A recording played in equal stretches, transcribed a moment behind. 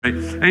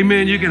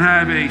Amen. You can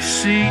have a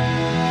seat.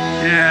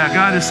 Yeah,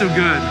 God is so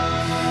good.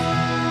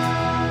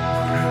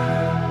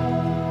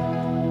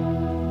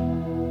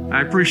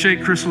 I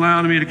appreciate Chris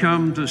allowing me to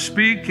come to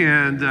speak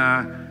and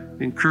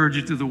encourage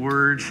you through the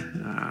word.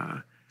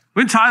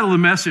 We entitled the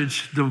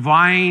message,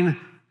 Divine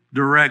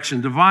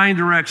Direction. Divine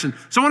Direction.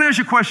 So I want to ask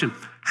you a question.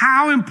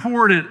 How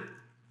important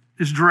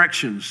is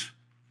directions?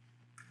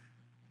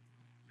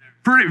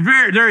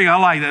 There you go. I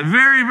like that.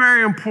 Very,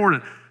 very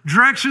important.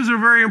 Directions are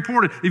very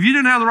important. If you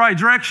didn't have the right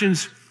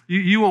directions,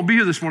 you won't be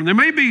here this morning. There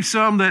may be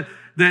some that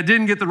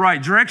didn't get the right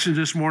directions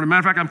this morning. Matter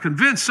of fact, I'm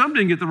convinced some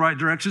didn't get the right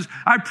directions.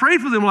 I prayed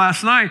for them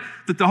last night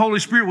that the Holy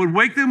Spirit would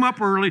wake them up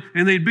early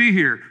and they'd be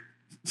here.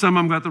 Some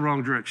of them got the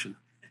wrong direction.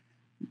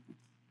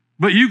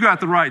 But you got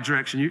the right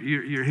direction.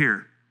 You're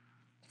here.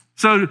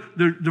 So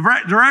the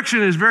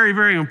direction is very,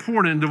 very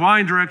important. And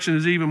divine direction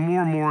is even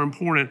more and more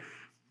important.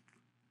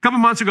 A couple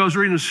months ago, I was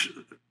reading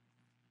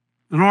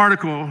an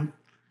article,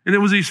 and it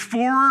was these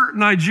 4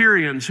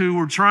 Nigerians who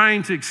were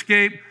trying to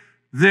escape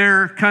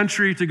their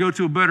country to go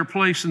to a better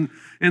place, and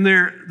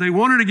they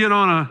wanted to get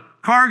on a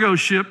cargo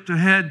ship to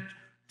head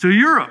to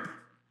Europe.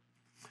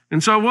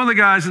 And so one of the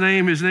guys'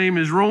 his name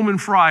is Roman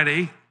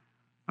Friday.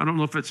 I don't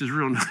know if that's his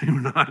real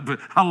name or not, but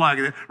I like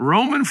it.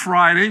 Roman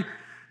Friday.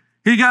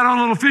 He got on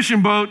a little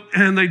fishing boat,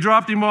 and they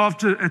dropped him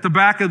off at the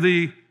back of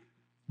the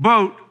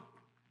boat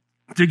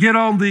to get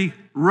on the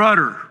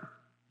rudder.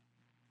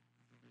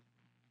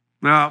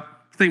 Now,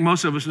 I think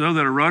most of us know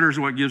that a rudder is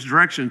what gives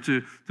direction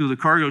to the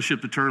cargo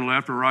ship to turn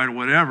left or right or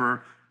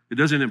whatever. It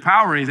doesn't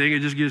empower anything. It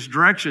just gives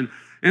direction.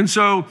 And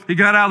so he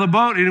got out of the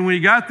boat, and when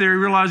he got there, he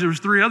realized there was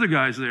 3 other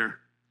guys there.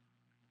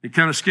 It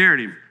kind of scared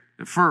him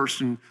at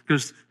first, and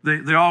because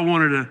they all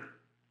wanted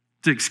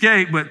to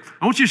escape. But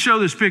I want you to show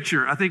this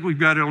picture. I think we've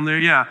got it on there.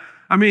 Yeah.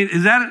 I mean,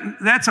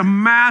 that's a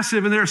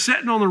massive, and they're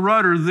sitting on the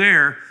rudder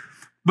there.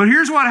 But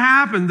here's what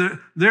happened.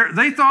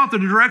 They thought the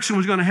direction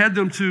was going to head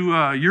them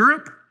to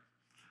Europe.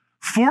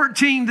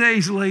 14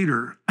 days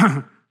later,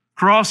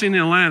 crossing the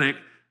Atlantic,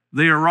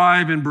 they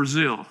arrive in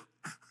Brazil.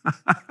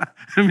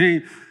 I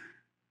mean,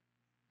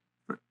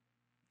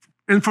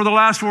 and for the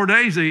last 4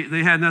 days,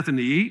 they had nothing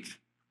to eat.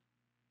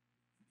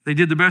 They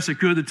did the best they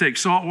could to take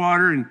salt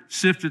water and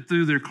sift it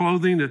through their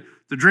clothing to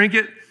drink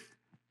it.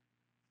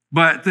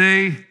 But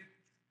they,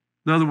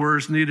 in other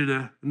words, needed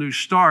a new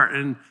start.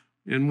 And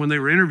when they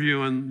were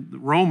interviewing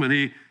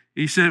Roman,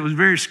 he said it was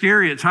very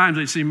scary at times.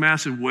 They'd see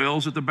massive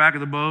whales at the back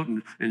of the boat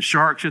and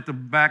sharks at the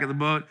back of the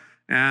boat.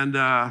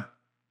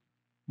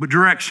 But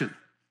direction.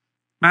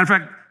 Matter of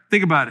fact,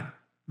 think about it.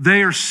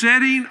 They are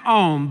sitting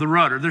on the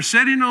rudder. They're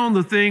sitting on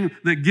the thing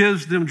that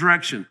gives them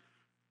direction.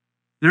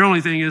 Their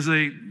only thing is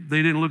they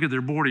didn't look at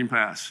their boarding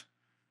pass.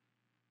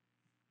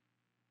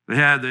 They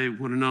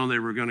would have known they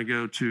were going to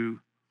go to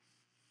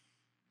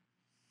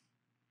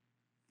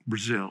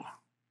Brazil.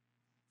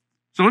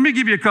 So let me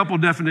give you a couple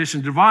of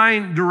definitions.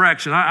 Divine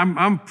direction. I'm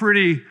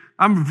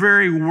a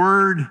very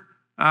word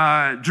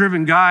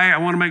driven guy. I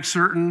want to make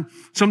certain.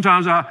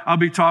 Sometimes I'll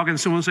be talking,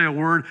 someone say a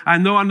word. I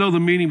know the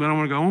meaning, but I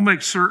want to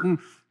make certain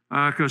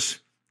because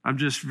I'm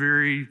just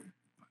words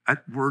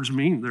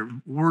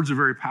are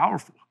very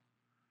powerful.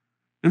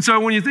 And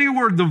so when you think of the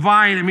word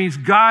divine, it means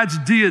God's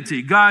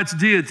deity. God's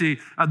deity.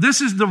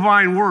 This is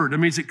divine word. It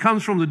means it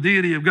comes from the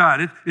deity of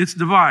God. It's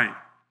divine.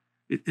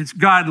 It's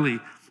godly.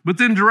 But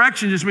then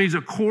direction just means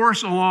a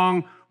course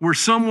along where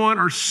someone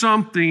or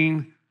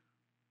something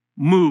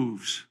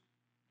moves.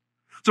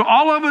 So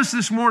all of us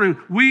this morning,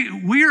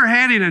 we are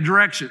heading a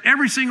direction.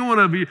 Every single one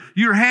of you,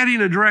 you're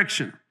heading a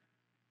direction.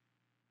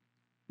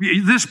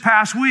 This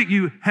past week,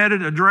 you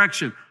headed a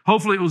direction.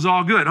 Hopefully it was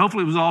all good.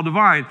 Hopefully it was all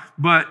divine,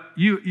 but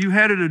you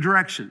headed a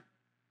direction.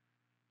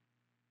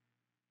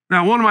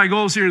 Now, one of my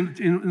goals here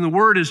in the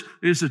Word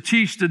is to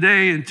teach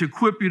today and to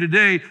equip you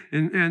today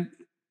and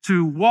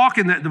to walk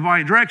in that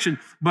divine direction,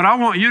 but I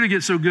want you to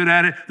get so good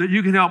at it that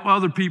you can help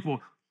other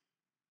people.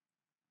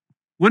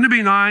 Wouldn't it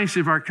be nice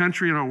if our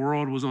country and our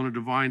world was on a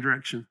divine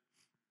direction?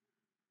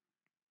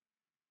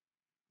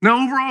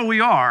 Now, overall,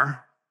 we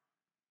are.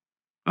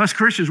 Us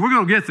Christians, we're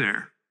going to get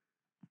there.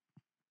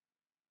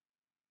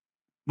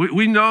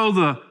 We know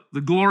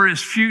the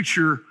glorious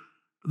future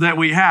that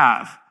we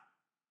have.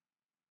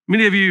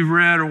 Many of you have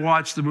read or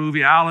watched the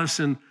movie Alice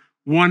in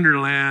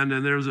Wonderland,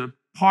 and there's a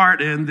part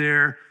in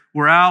there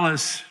where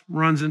Alice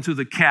runs into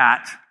the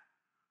cat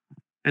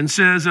and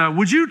says,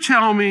 would you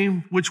tell me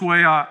which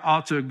way I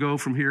ought to go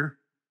from here?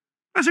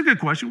 That's a good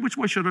question. Which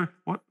way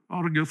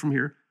ought to go from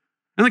here?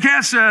 And the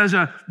cat says,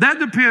 that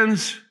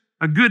depends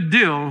a good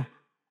deal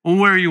on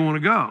where you want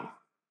to go.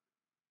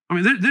 I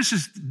mean, this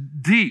is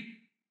deep.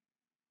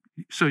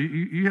 So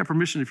you have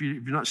permission, if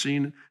you've not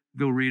seen it,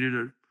 go read it.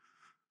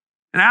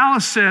 And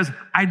Alice says,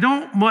 I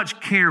don't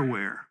much care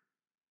where.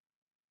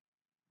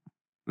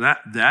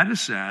 That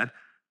is sad.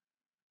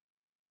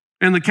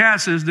 And the cat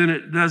says, then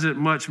it doesn't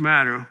much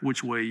matter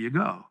which way you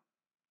go.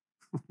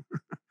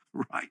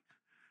 Right.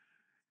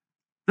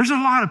 There's a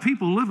lot of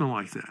people living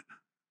like that.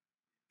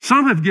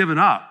 Some have given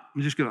up.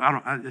 You just go,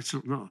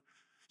 no.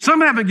 Some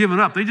haven't given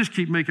up. They just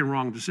keep making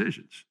wrong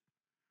decisions.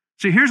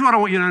 See, here's what I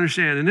want you to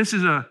understand, and this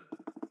is a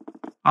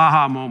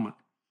aha moment.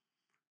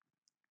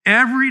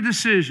 Every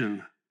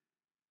decision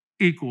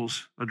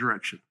equals a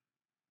direction.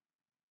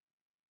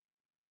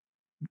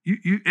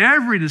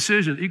 Every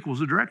decision equals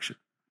a direction.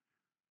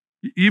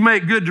 You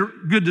make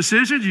good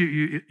decisions,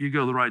 you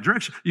go the right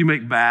direction. You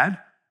make bad.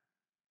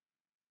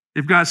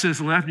 If God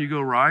says left, you go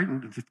right.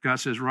 And if God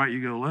says right,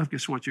 you go left.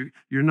 Guess what? You're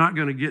not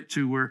going to get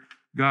to where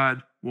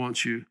God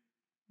wants you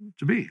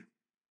to be.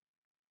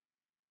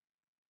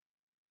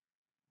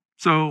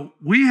 So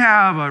we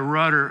have a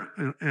rudder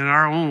in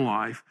our own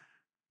life.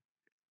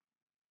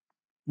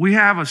 We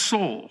have a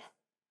soul.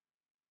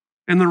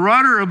 And the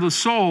rudder of the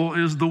soul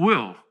is the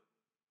will.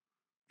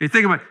 You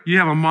think about it. You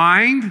have a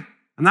mind.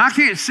 And I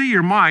can't see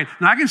your mind.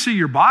 Now, I can see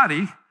your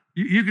body.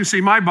 You can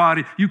see my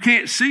body. You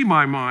can't see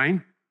my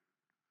mind.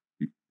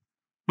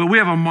 But we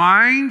have a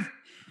mind,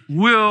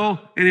 will,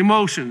 and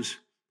emotions.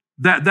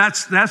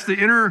 That's the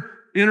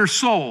inner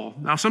soul.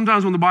 Now,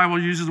 sometimes when the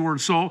Bible uses the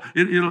word soul,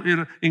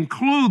 it'll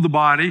include the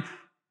body.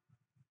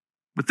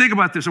 But think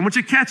about this. I want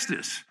you to catch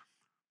this.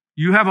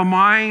 You have a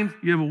mind,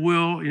 you have a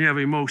will, and you have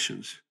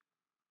emotions.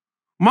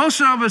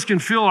 Most of us can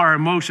feel our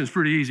emotions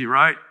pretty easy,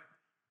 right?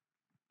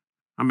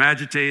 I'm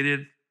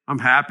agitated. I'm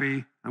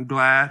happy, I'm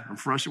glad, I'm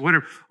frustrated,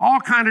 whatever. All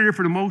kind of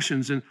different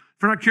emotions. And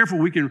if we're not careful,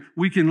 we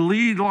can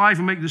lead life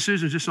and make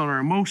decisions just on our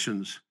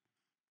emotions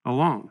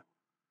alone.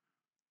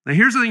 Now,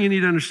 here's the thing you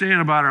need to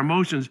understand about our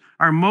emotions.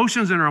 Our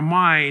emotions and our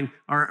mind,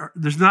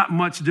 there's not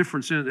much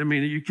difference in it. I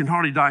mean, you can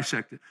hardly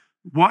dissect it.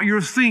 What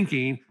you're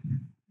thinking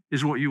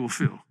is what you will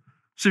feel.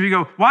 So if you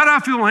go, why do I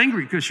feel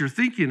angry? Because you're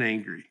thinking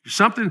angry.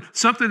 Something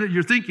that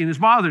you're thinking is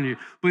bothering you.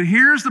 But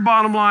here's the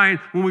bottom line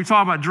when we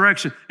talk about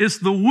direction. It's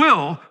the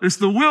will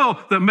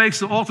that makes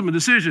the ultimate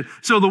decision.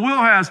 So the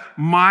will has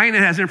mind,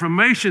 it has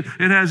information,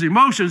 it has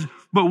emotions.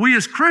 But we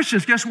as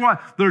Christians, guess what?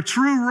 The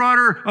true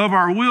rudder of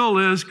our will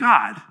is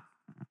God.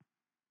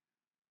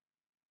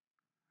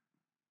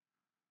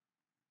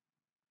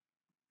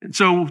 And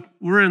so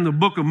we're in the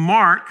book of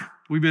Mark.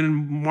 We've been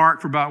in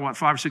Mark for about,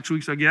 5 or 6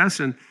 weeks, I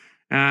guess.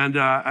 And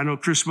I know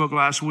Chris spoke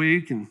last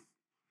week, and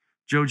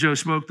JoJo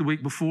spoke the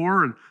week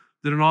before and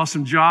did an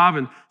awesome job.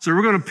 And so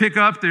we're going to pick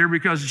up there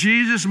because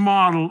Jesus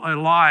modeled a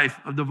life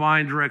of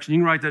divine direction. You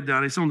can write that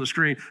down. It's on the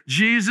screen.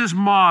 Jesus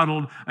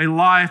modeled a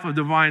life of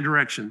divine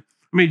direction.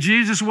 I mean,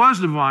 Jesus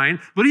was divine,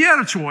 but he had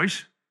a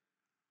choice,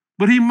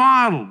 but he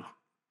modeled.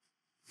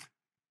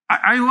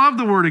 I love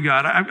the Word of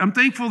God. I'm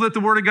thankful that the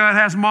Word of God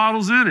has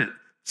models in it.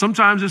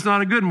 Sometimes it's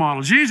not a good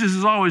model. Jesus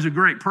is always a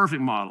great,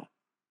 perfect model.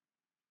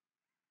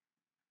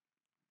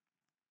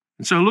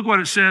 And so look what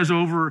it says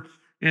over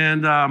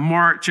in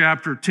Mark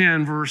chapter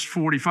 10, verse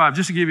 45,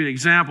 just to give you an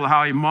example of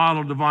how he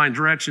modeled divine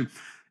direction.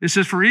 It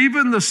says, for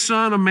even the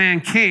Son of Man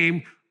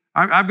came,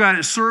 I've got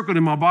it circled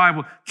in my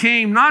Bible,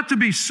 came not to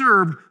be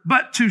served,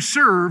 but to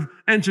serve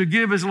and to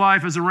give his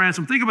life as a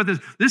ransom. Think about this.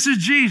 This is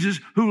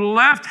Jesus who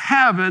left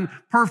heaven,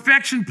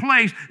 perfection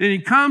place, and he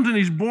comes and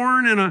he's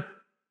born in an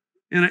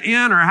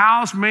inn or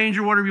house,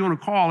 manger, whatever you want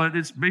to call it.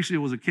 It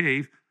was a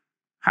cave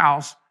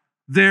house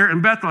there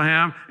in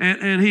Bethlehem,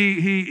 and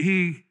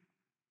he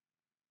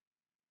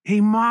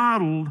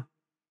modeled,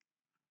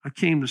 I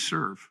came to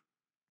serve.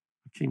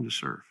 I came to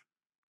serve.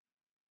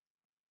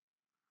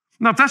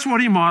 Now, if that's what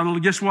he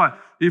modeled, guess what?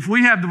 If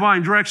we have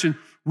divine direction,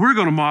 we're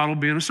going to model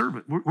being a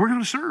servant. We're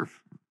going to serve.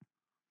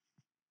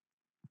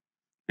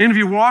 And if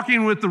you're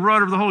walking with the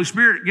rudder of the Holy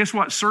Spirit, guess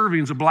what?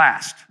 Serving is a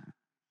blast.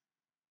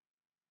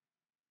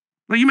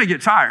 Now, you may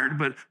get tired,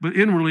 but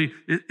inwardly,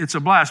 it's a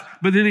blast.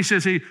 But then he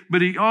says,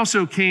 but he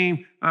also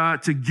came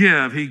to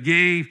give. He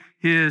gave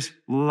his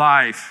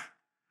life.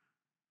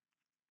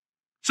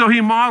 So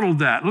he modeled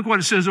that. Look what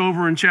it says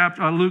over in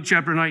Luke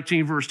chapter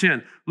 19, verse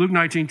 10. Luke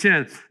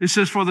 19:10. It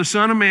says, for the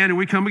Son of Man, and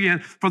we come again,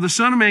 for the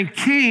Son of Man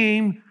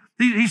came.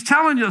 He's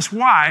telling us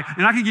why,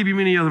 and I could give you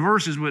many other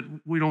verses, but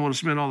we don't want to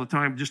spend all the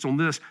time just on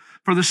this.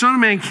 For the Son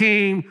of Man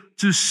came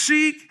to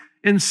seek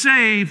and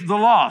save the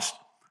lost.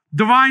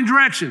 Divine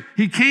direction.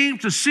 He came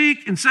to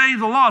seek and save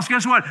the lost.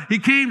 Guess what? He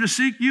came to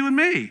seek you and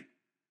me.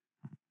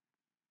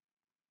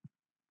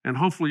 And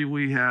hopefully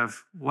we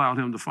have allowed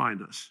him to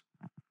find us.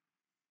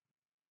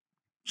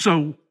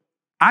 So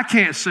I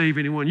can't save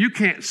anyone. You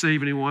can't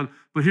save anyone.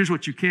 But here's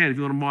what you can if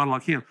you want to model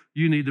like him.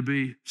 You need to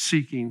be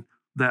seeking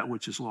that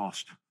which is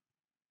lost.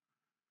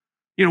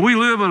 You know, we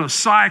live in a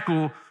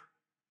cycle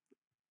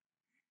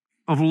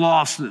of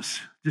lostness.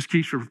 Just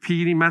keeps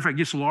repeating. Matter of fact, it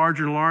gets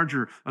larger and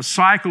larger. A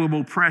cycle of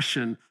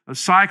oppression, a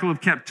cycle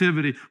of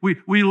captivity. We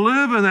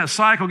live in that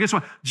cycle. Guess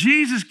what?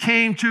 Jesus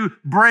came to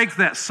break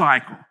that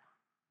cycle.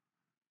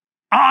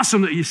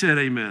 Awesome that you said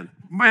amen.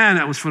 Man,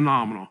 that was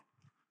phenomenal.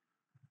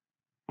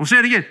 I'll say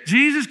it again.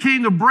 Jesus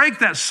came to break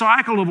that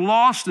cycle of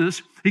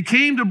lostness. He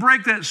came to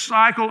break that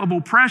cycle of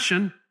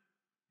oppression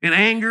and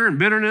anger and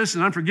bitterness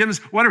and unforgiveness,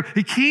 whatever.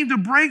 He came to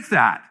break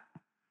that.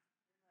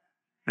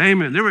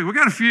 Amen. There we go. We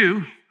got a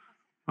few.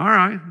 All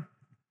right.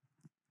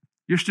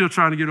 You're still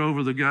trying to get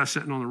over the guy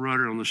sitting on the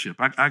rudder on the ship.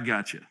 I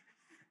got you.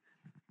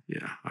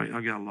 Yeah, I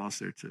got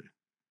lost there too.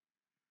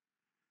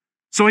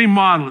 So he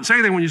modeled it.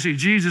 Same thing when you see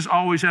Jesus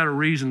always had a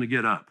reason to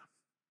get up.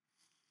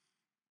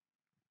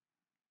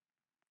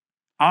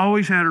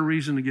 Always had a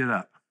reason to get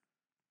up.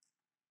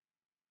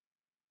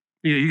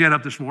 You got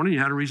up this morning, you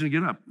had a reason to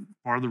get up.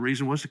 Part of the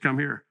reason was to come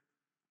here.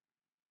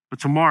 But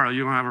tomorrow,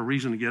 you're going to have a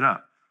reason to get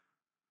up.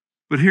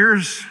 But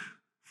here's,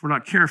 if we're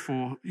not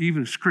careful,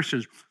 even as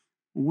Christians,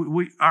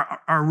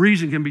 our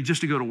reason can be just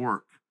to go to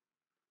work.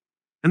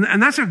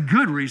 And that's a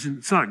good reason.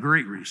 It's not a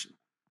great reason.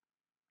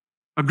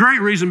 A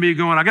great reason be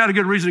going, I got a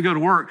good reason to go to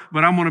work,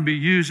 but I'm going to be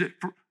used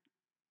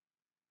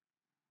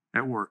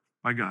at work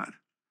by God.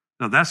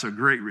 Now, that's a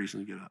great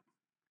reason to get up.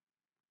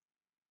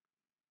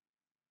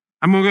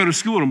 I'm going to go to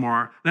school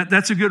tomorrow.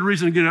 That's a good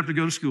reason to get up to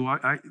go to school.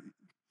 I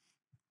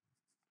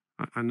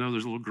know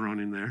there's a little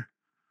groaning there.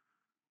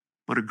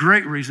 But a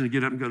great reason to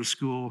get up and go to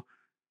school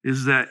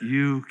is that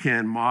you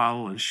can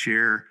model and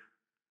share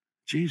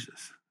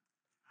Jesus,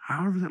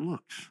 however that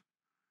looks.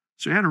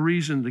 So he had a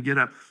reason to get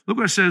up. Look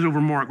what it says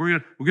over Mark. We're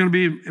going to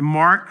be in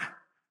Mark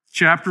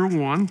chapter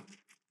 1.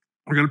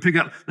 We're going to pick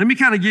up. Let me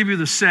kind of give you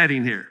the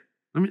setting here.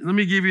 Let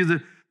me give you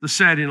the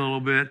setting a little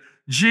bit.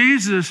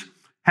 Jesus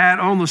had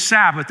on the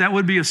Sabbath, that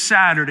would be a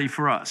Saturday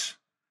for us.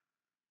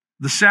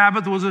 The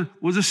Sabbath was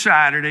a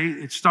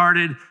Saturday. It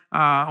started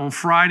on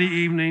Friday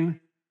evening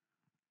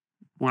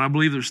when I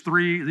believe there's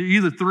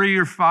either 3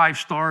 or 5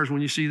 stars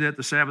when you see that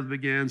the Sabbath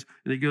begins,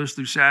 and it goes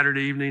through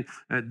Saturday evening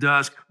at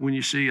dusk when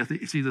you see, I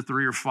think it's either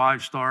 3 or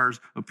 5 stars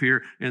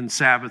appear and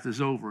Sabbath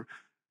is over.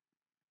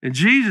 And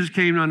Jesus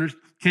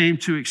came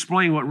to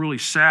explain what really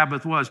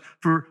Sabbath was.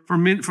 For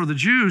the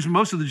Jews,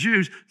 most of the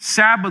Jews,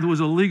 Sabbath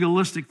was a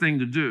legalistic thing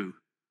to do.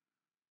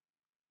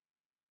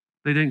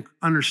 They didn't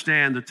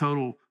understand the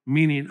total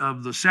meaning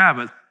of the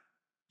Sabbath.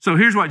 So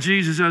here's what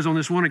Jesus does on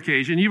this one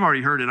occasion. You've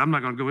already heard it. I'm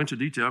not going to go into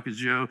detail because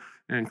Joe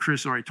and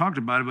Chris already talked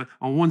about it. But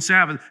on one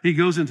Sabbath, he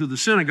goes into the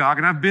synagogue.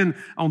 And I've been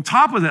on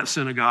top of that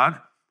synagogue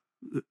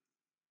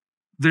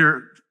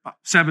there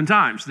 7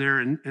 times there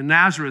in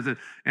Nazareth.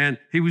 And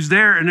he was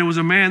there, and there was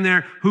a man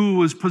there who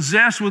was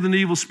possessed with an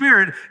evil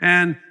spirit.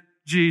 And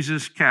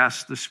Jesus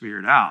cast the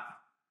spirit out.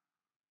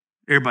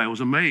 Everybody was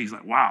amazed.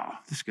 Like, wow,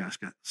 this guy's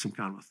got some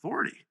kind of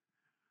authority.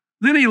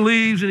 Then he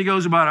leaves and he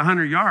goes about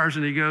 100 yards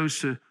and he goes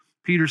to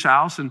Peter's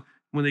house. And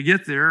when they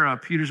get there,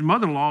 Peter's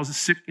mother-in-law is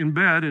sick in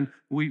bed. And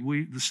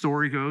the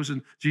story goes,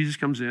 and Jesus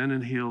comes in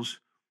and heals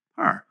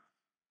her.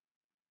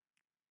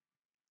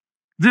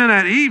 Then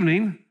that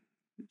evening,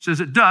 it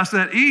says at dusk,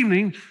 that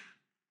evening,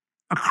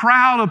 a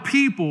crowd of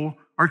people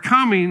are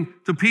coming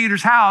to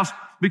Peter's house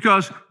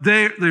because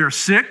they are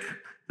sick,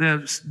 they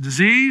have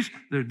disease,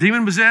 they're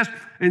demon-possessed.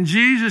 And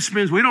Jesus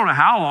spends, we don't know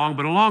how long,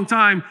 but a long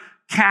time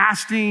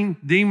casting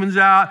demons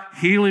out,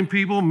 healing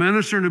people,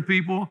 ministering to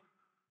people.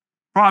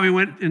 Probably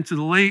went into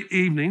the late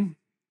evening.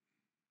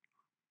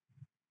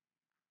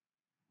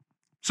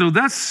 So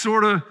that's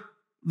sort of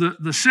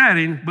the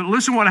setting, but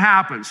listen what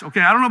happens.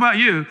 Okay, I don't know about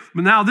you,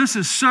 but now this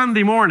is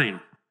Sunday morning.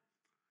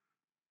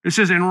 It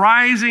says, and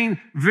rising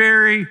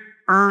very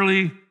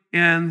early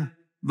in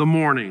the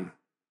morning,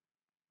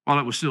 while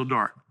it was still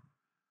dark.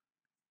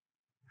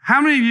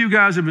 How many of you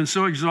guys have been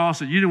so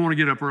exhausted you didn't want to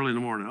get up early in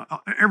the morning?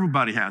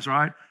 Everybody has,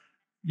 right?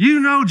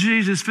 You know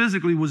Jesus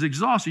physically was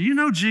exhausted. You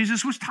know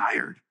Jesus was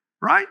tired,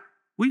 right?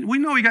 We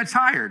know he got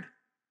tired.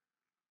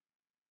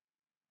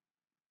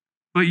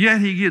 But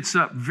yet he gets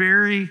up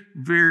very,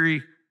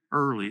 very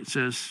early. It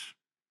says,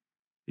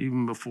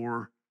 even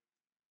before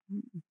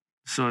the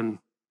sun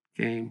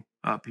came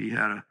up, he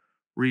had a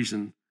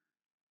reason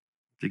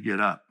to get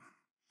up.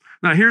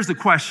 Now, here's the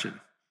question.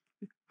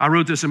 I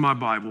wrote this in my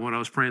Bible when I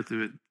was praying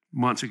through it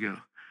months ago.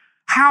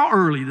 How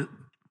early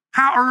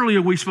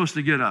are we supposed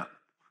to get up?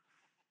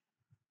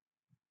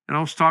 And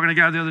I was talking to a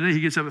guy the other day, he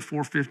gets up at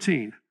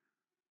 4:15.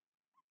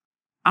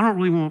 I don't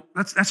really want,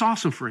 that's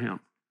awesome for him.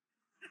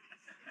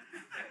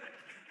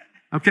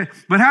 Okay,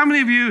 but how many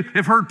of you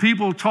have heard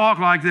people talk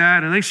like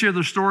that and they share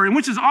their story,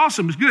 which is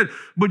awesome, it's good,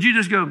 but you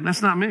just go,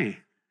 that's not me.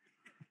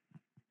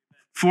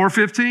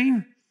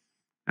 4:15,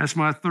 that's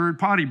my 3rd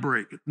potty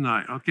break at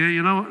night, okay?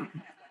 You know,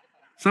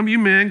 some of you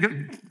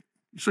men,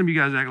 some of you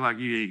guys act like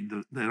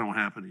that don't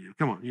happen to you.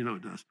 Come on, you know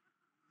it does.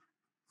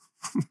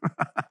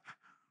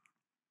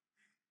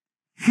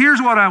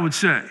 Here's what I would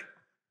say.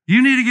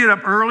 You need to get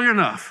up early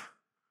enough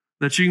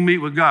that you can meet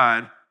with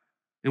God,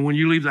 and when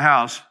you leave the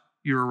house,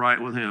 you're right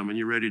with him and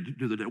you're ready to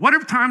do the day.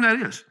 Whatever time that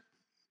is.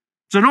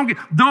 So don't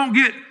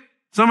get,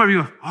 some of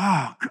you,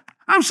 oh,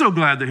 I'm so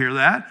glad to hear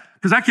that,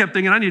 because I kept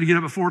thinking I need to get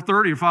up at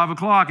 4:30 or 5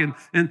 o'clock, and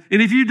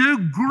if you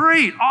do,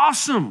 great,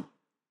 awesome.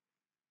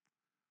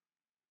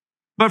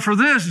 But for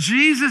this,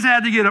 Jesus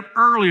had to get up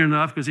early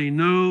enough because he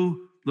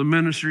knew the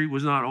ministry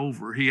was not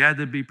over. He had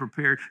to be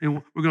prepared.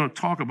 And we're going to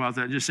talk about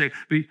that and just say,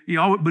 but he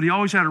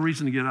always had a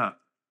reason to get up.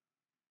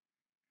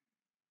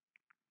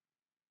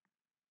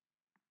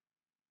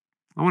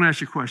 I want to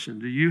ask you a question.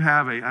 Do you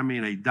have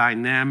a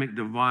dynamic,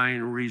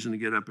 divine reason to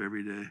get up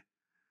every day?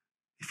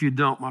 If you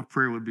don't, my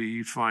prayer would be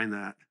you'd find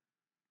that.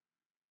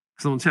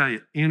 Because I'm going to tell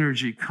you,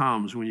 energy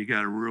comes when you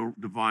got a real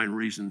divine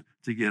reason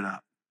to get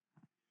up.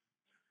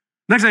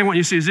 Next thing I want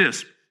you to see is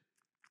this.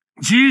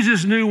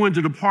 Jesus knew when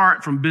to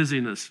depart from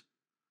busyness.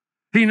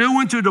 He knew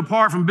when to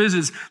depart from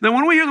business. Now,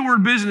 when we hear the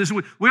word business,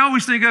 we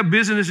always think of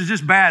business as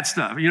just bad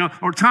stuff,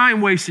 or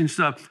time-wasting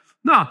stuff.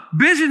 No,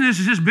 busyness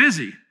is just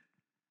busy.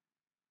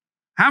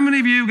 How many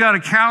of you got a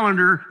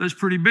calendar that's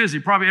pretty busy?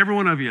 Probably every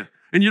one of you.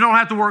 And you don't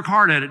have to work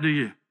hard at it, do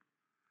you?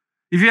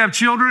 If you have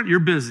children, you're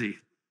busy.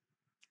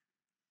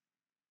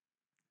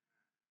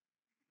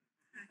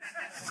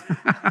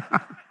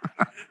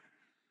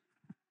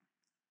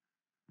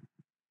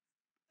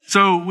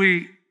 So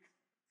we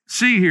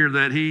see here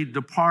that he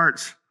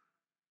departs.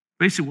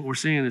 Basically, what we're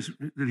seeing is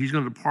that he's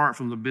going to depart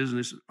from the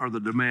business or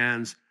the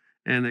demands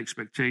and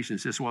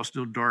expectations. It says, while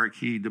still dark,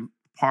 he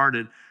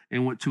departed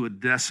and went to a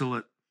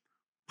desolate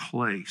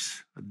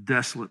place. A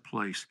desolate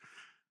place.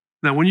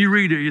 Now, when you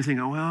read it, you think,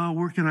 oh, well,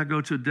 where can I go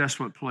to a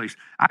desolate place?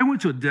 I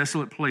went to a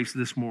desolate place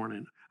this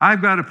morning.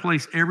 I've got a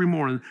place every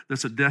morning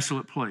that's a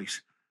desolate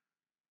place.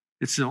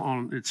 It's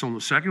on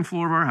the second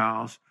floor of our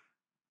house.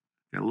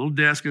 Got a little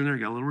desk in there,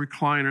 got a little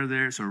recliner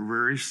there. It's a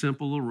very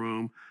simple little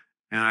room.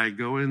 And I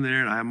go in there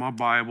and I have my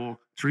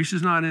Bible.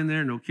 Teresa's not in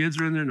there. No kids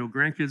are in there. No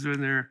grandkids are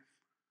in there.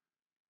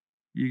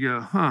 You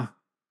go, I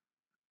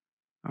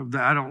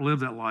don't live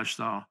that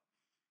lifestyle.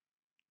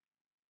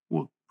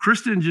 Well,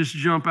 Chris didn't just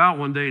jump out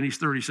one day and he's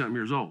 30-something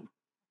years old.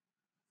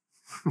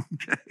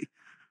 Okay.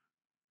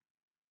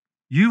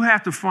 You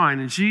have to find,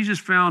 and Jesus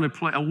found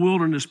a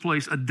wilderness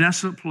place, a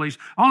desolate place.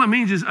 All it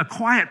means is a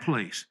quiet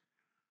place.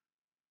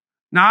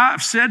 Now,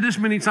 I've said this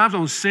many times.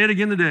 I'm going to say it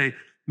again today.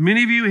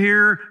 Many of you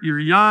here, you're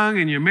young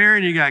and you're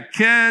married and you got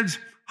kids.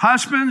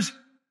 Husbands,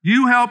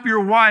 you help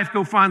your wife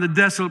go find the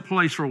desolate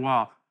place for a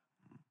while.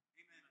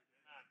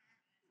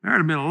 There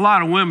have been a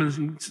lot of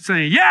women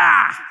saying,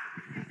 yeah.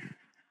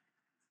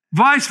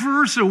 Vice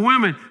versa,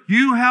 women,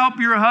 you help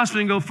your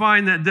husband go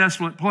find that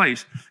desolate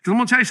place. Because I'm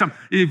going to tell you something.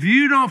 If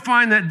you don't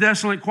find that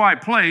desolate,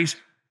 quiet place,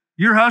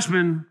 your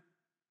husband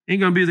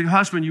ain't going to be the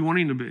husband you want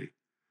him to be.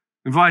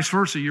 And vice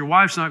versa, your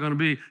wife's not going to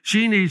be.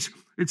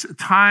 It's a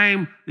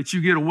time that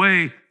you get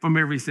away from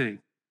everything.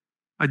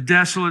 A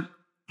desolate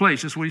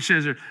place. That's what he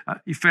says there.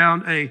 He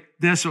found a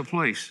desolate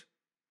place.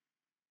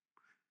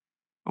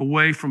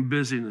 Away from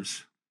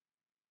busyness.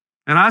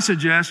 And I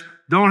suggest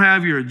don't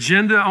have your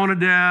agenda on a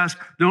desk.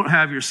 Don't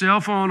have your cell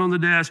phone on the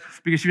desk.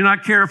 Because if you're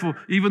not careful,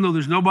 even though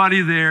there's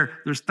nobody there,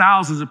 there's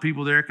thousands of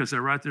people there because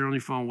they're right there on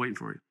your phone waiting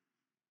for you.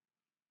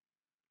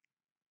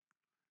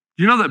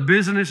 Do you know that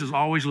business is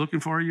always looking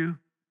for you?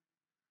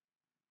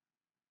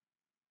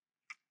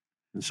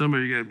 And some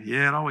of you go,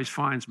 yeah, it always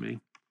finds me.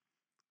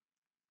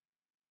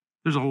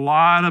 There's a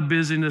lot of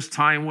busyness,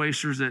 time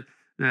wasters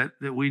that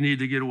we need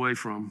to get away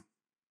from.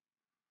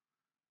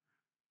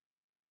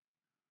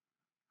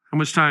 How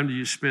much time do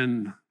you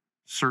spend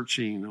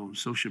searching on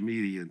social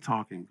media and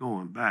talking,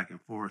 going back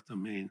and forth? I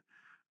mean,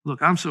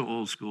 look, I'm so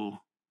old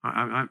school.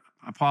 I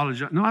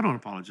apologize. No, I don't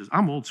apologize.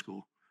 I'm old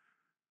school.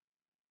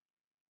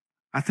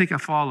 I think I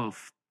follow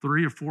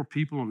 3 or 4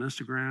 people on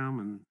Instagram,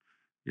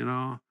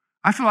 and,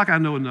 I feel like I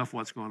know enough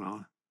what's going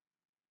on.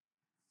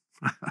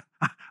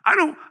 I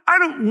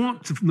don't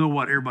want to know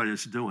what everybody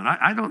is doing.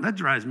 I don't. That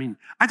drives me.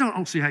 I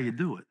don't see how you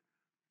do it.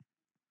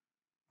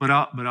 But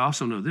I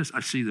also know this.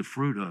 I see the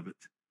fruit of it.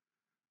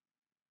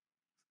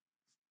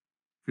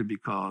 Could be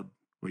called,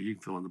 well, you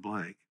can fill in the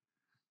blank.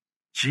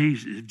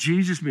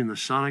 Jesus being the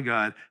Son of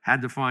God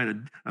had to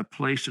find a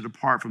place to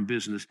depart from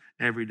business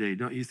every day.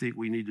 Don't you think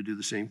we need to do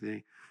the same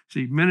thing?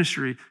 See,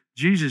 ministry,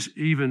 Jesus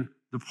even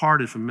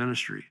departed from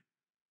ministry.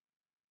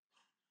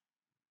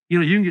 You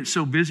can get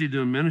so busy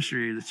doing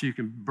ministry that you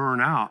can burn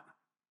out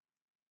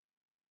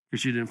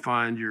because you didn't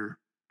find your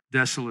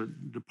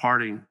desolate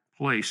departing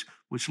place,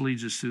 which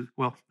leads us to,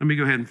 well, let me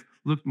go ahead and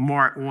look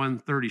Mark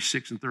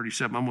 1:36 and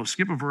 37. I'm going to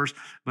skip a verse,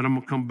 but I'm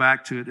going to come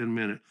back to it in a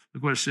minute.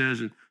 Look what it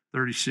says in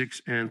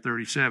 36 and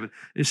 37.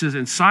 It says,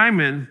 and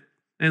Simon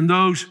and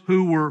those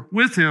who were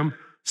with him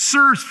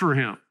searched for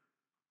him.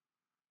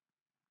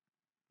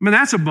 I mean,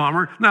 that's a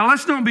bummer. Now,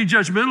 let's don't be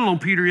judgmental on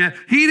Peter yet.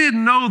 He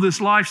didn't know this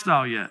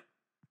lifestyle yet.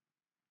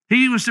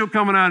 He was still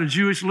coming out of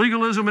Jewish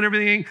legalism and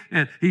everything,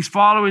 and he's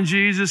following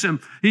Jesus, and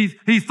he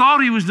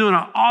thought he was doing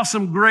an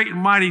awesome, great, and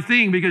mighty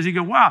thing because he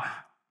go, wow,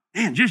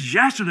 man, just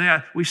yesterday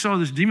we saw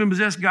this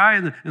demon-possessed guy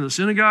in the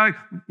synagogue,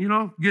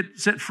 get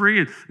set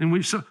free, and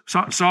we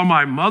saw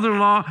my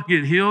mother-in-law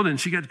get healed, and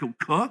she got to go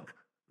cook.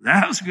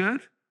 That was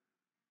good.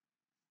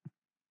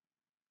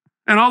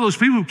 And all those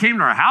people who came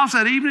to our house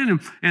that evening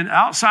and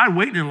outside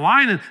waiting in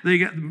line, and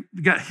they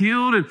got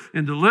healed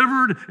and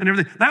delivered and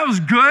everything. That was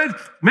good.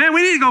 Man,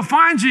 we need to go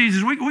find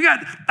Jesus. We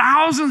got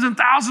thousands and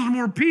thousands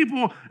more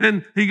people.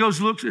 And he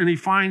goes, looks, and he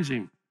finds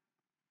him.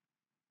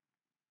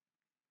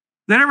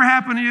 That ever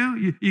happen to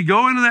you? You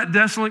go into that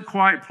desolate,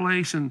 quiet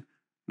place and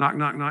knock,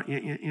 knock, knock.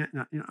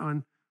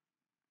 And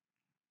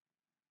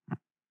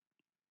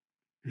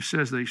it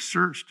says they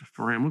searched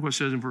for him. Look what it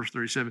says in verse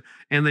 37.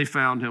 And they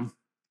found him.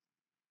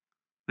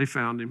 They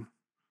found him.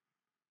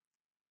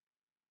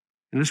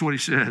 And this is what he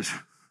says.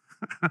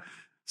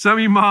 Some of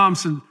you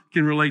moms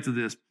can relate to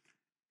this.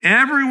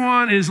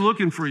 Everyone is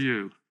looking for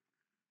you.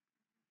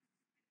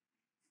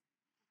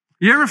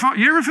 You ever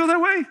feel that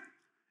way?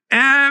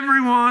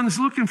 Everyone's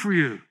looking for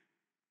you.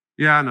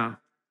 Yeah, I know.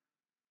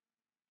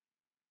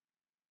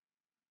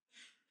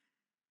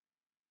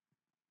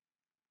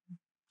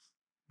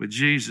 But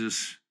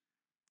Jesus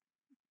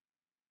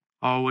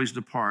always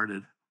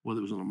departed, whether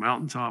it was on a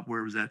mountaintop, where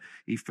it was at,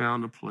 he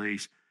found a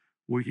place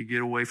where he could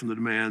get away from the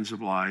demands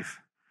of life.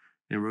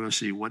 And we're going to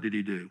see, what did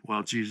he do?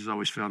 Well, Jesus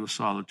always found a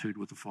solitude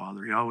with the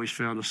Father. He always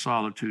found a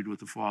solitude with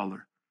the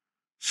Father.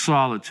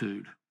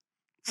 Solitude.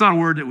 It's not a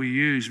word that we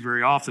use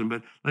very often,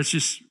 but let's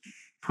just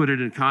put it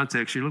in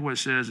context here. Look what it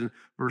says in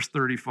verse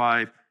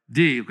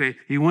 35d. Okay,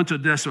 he went to a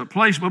desolate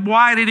place, but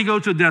why did he go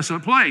to a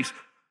desolate place?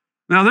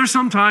 Now, there's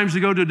sometimes you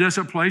go to a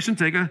desolate place and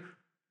take a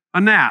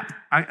nap.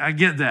 I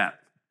get that.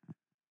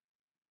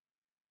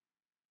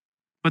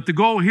 But the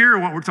goal here,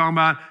 what we're talking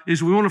about,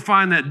 is we want to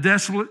find that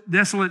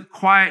desolate,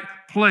 quiet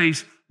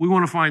place. We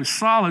want to find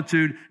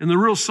solitude. And the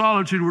real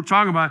solitude we're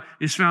talking about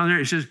is found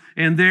there. It says,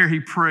 and there he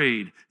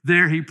prayed.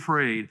 There he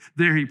prayed.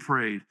 There he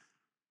prayed.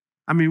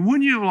 I mean,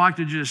 wouldn't you like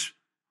to just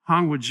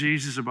hung with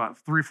Jesus about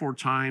 3 or 4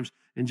 times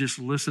and just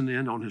listen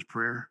in on his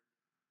prayer?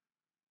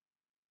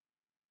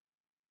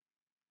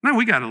 Now,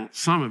 we got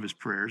some of his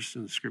prayers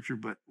in the scripture,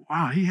 but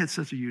wow, he had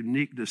such a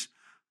uniqueness.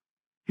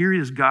 Here he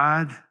is,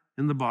 God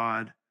in the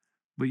bod,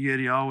 but yet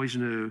he always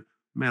knew,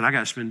 man, I got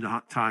to spend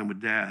time with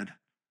Dad.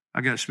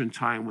 I got to spend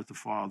time with the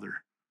Father.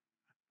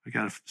 I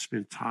got to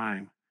spend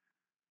time.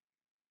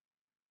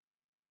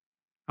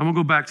 I'm going to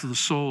go back to the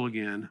soul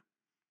again.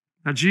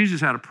 Now, Jesus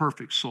had a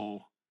perfect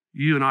soul.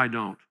 You and I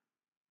don't.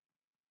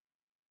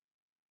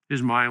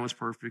 His mind was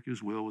perfect.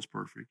 His will was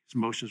perfect. His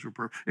emotions were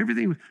perfect.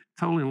 Everything was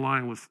totally in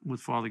line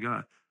with Father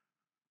God.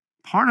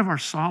 Part of our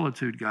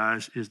solitude,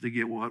 guys, is to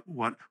get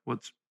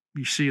what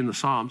you see in the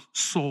Psalms,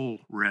 soul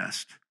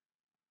rest.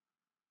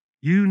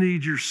 You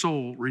need your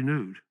soul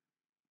renewed.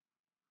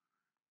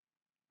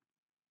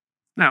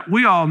 Now,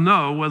 we all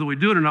know, whether we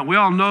do it or not, we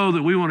all know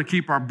that we want to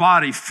keep our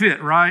body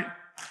fit, right?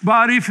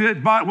 Body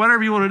fit,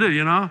 whatever you want to do,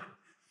 you know?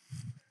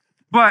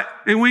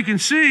 And we can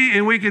see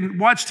and we can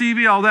watch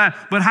TV, all that,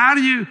 but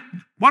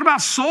what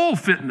about soul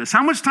fitness?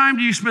 How much time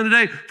do you spend a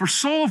day for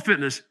soul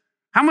fitness?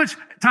 How much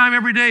time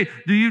every day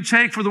do you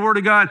take for the Word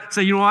of God?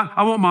 Say, you know what?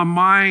 I want my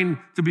mind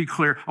to be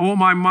clear. I want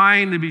my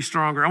mind to be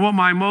stronger. I want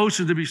my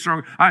emotions to be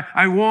stronger.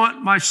 I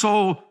want my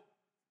soul.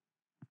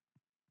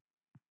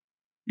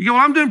 You go,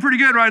 well, I'm doing pretty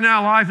good right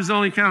now. Life is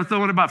only kind of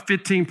throwing about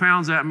 15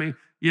 pounds at me.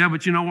 Yeah,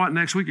 but you know what?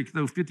 Next week it can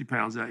throw 50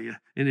 pounds at you.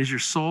 And is your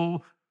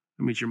soul,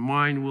 that means your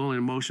mind, will, and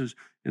emotions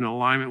in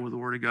alignment with the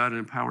Word of God and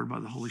empowered by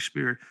the Holy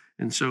Spirit.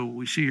 And so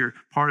we see here,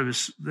 part of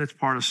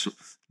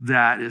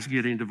that is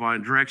getting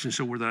divine direction,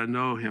 so that I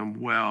know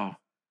him well.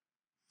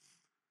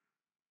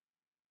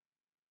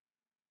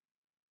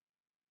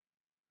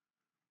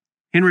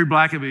 Henry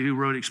Blackaby, who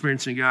wrote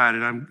Experiencing God,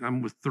 and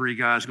I'm with 3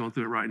 guys going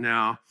through it right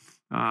now.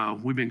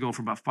 We've been going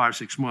for about 5 or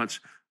 6 months.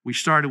 We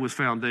started with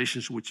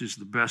foundations, which is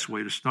the best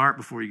way to start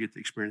before you get to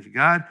Experiencing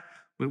God.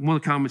 But one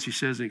of the comments he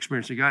says in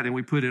Experiencing God, and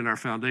we put in our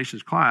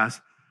foundations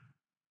class,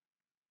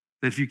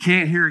 that if you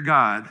can't hear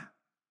God,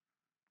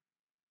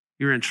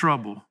 you're in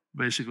trouble,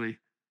 basically,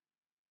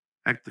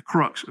 at the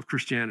crux of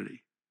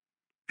Christianity.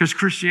 Because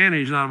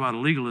Christianity is not about a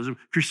legalism.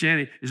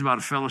 Christianity is about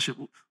a fellowship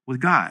with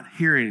God,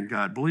 hearing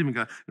God, believing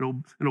God,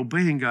 and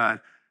obeying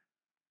God.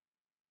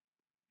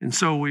 And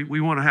so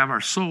we want to have our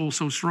soul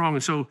so strong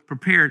and so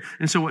prepared.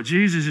 And so what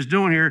Jesus is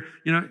doing here,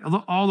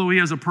 although he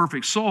has a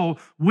perfect soul,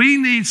 we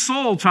need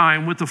soul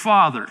time with the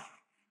Father.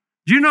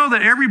 Do you know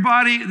that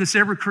everybody that's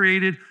ever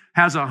created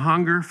has a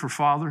hunger for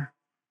Father?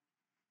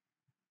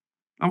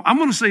 I'm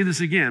going to say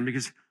this again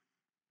because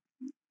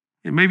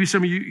maybe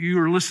some of you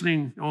are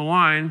listening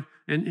online,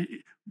 and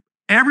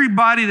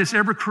everybody that's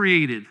ever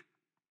created,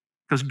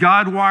 because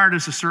God wired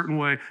us a certain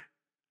way,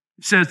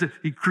 says that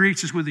he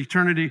creates us with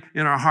eternity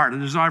in our heart, a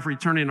desire for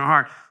eternity in our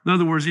heart. In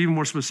other words, even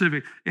more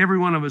specific, every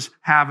one of us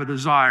have a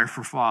desire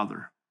for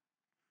Father.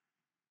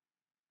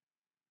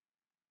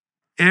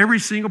 Every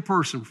single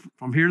person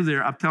from here to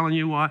there, I'm telling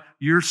you what,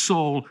 your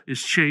soul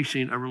is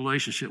chasing a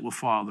relationship with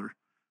Father.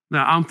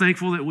 Now, I'm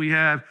thankful that we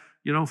have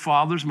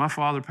fathers. My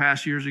father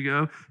passed years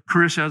ago.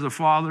 Chris has a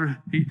father.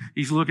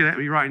 He's looking at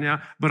me right now.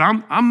 But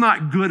I'm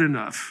not good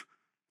enough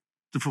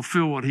to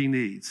fulfill what he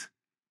needs.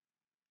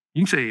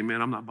 You can say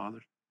amen. I'm not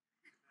bothered.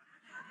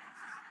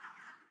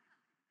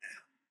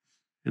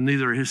 And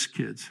neither are his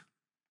kids.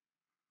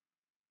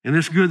 And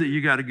it's good that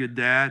you got a good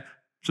dad.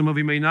 Some of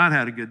you may not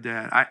have a good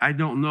dad. I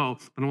don't know.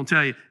 But I'm going to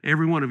tell you,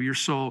 every one of your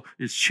soul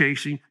is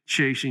chasing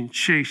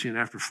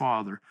after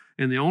Father.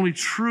 And the only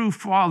true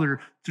Father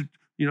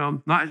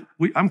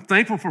I'm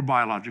thankful for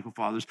biological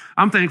fathers.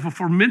 I'm thankful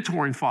for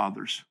mentoring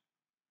fathers.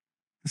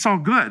 It's all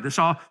good. That's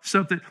all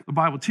stuff that the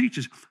Bible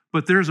teaches.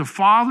 But there's a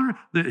Father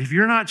that if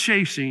you're not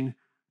chasing,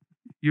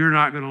 you're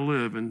not going to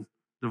live in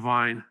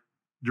divine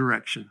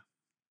direction.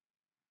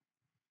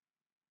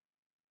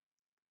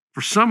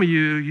 For some of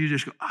you, you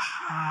just go,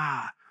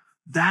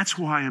 that's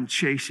why I'm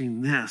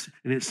chasing this,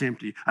 and it's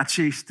empty. I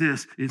chase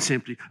this, it's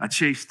empty. I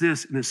chase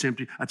this, and it's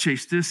empty. I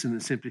chase this, and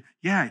it's empty.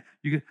 Yeah,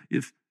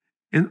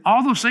 and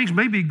all those things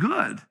may be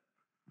good,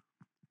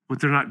 but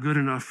they're not good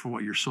enough for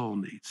what your soul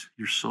needs.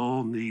 Your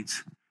soul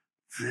needs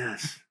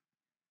this.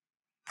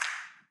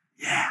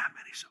 Yeah,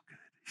 man, he's so good.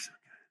 He's so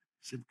good.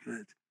 He's so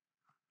good.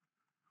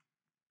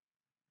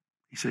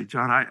 He said,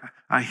 John,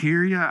 I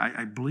hear you,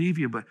 I believe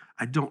you, but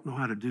I don't know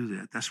how to do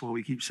that. That's why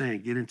we keep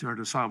saying, get into our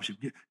discipleship.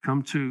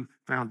 Come to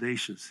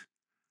Foundations.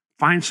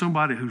 Find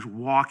somebody who's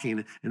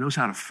walking and knows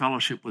how to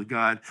fellowship with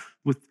God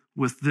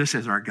with this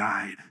as our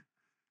guide.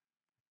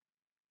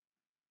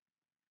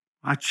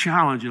 I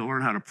challenge you to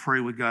learn how to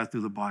pray with God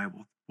through the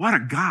Bible. What a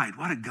guide.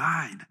 What a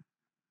guide.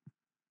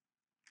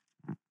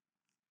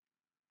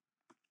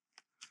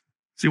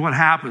 See what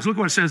happens. Look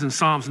what it says in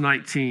Psalms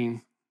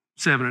 19,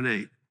 7 and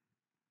 8.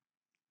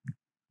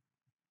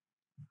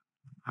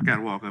 I got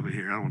to walk over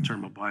here. I don't want to turn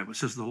my Bible. It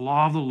says, the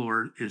law of the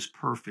Lord is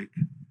perfect.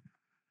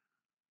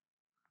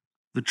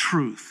 The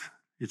truth,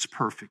 it's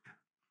perfect.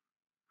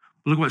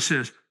 Look what it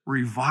says,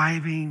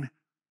 reviving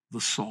the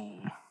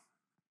soul.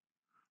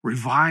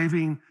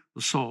 Reviving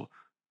the soul.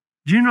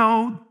 Do you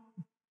know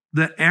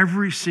that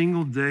every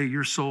single day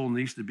your soul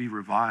needs to be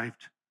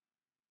revived?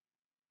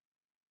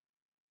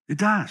 It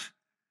does.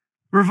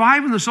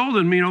 Reviving the soul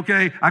doesn't mean,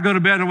 okay, I go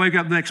to bed and I wake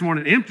up the next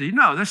morning empty.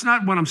 No, that's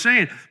not what I'm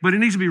saying. But it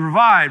needs to be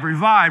revived.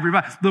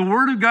 The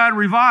Word of God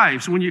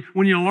revives. When you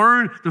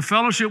learn to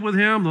fellowship with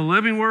Him, the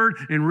living Word,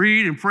 and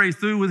read and pray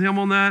through with Him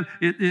on that,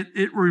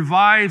 it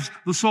revives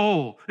the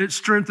soul. It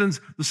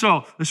strengthens the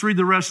soul. Let's read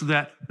the rest of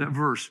that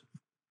verse.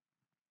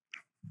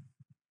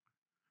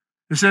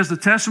 It says, the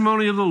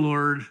testimony of the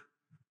Lord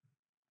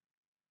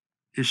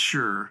is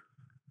sure,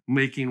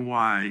 making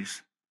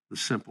wise the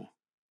simple. All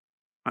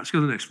right, let's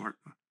go to the next part.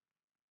 It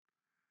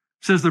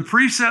says, the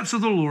precepts of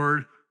the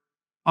Lord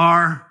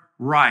are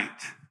right,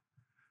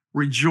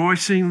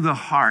 rejoicing the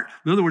heart.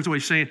 In other words, what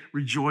he's saying,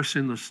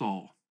 rejoicing the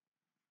soul.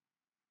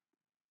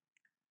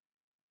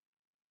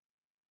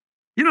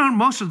 You know,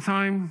 most of the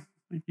time,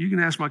 you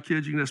can ask my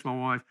kids, you can ask my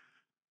wife.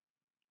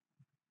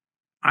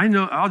 I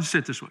know, I'll just say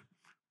it this way.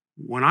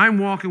 When I'm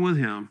walking with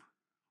Him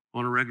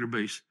on a regular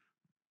basis,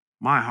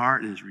 my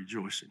heart is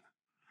rejoicing.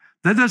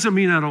 That doesn't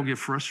mean I don't get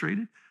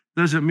frustrated.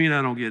 Doesn't mean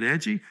I don't get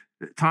edgy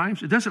at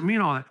times. It doesn't mean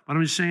all that. But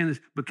I'm just saying this,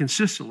 but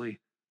consistently,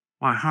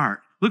 my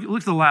heart. Look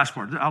at the last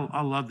part.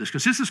 I love this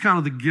because this is kind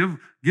of the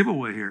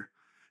giveaway here.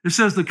 It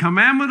says, the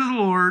commandment of the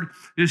Lord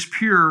is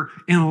pure,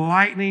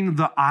 enlightening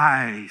the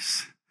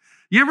eyes.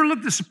 You ever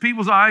looked at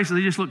people's eyes and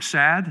they just look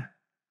sad?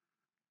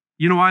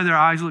 You know why their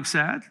eyes look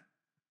sad?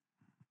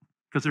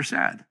 Because they're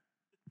sad.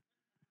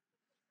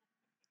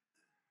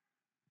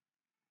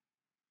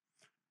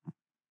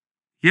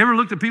 You ever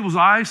looked at people's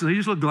eyes and they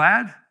just look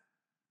glad?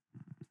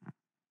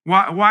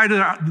 Why do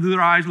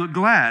their eyes look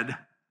glad?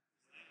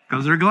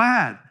 Because they're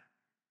glad.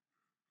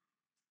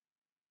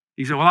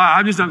 He said, well,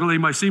 I'm just not going to let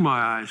anybody see my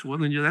eyes. Well,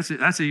 then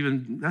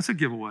that's a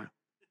giveaway.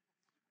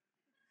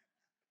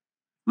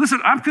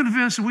 Listen, I'm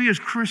convinced we as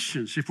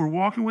Christians, if we're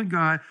walking with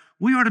God,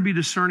 we ought to be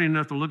discerning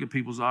enough to look at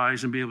people's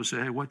eyes and be able to say,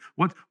 hey, what?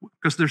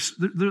 Because there's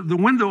the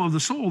window of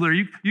the soul there,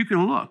 you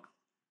can look.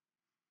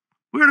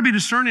 We ought to be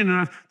discerning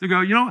enough to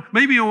go,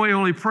 maybe we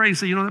only pray and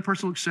say, that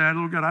person looks sad.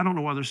 Lord God, I don't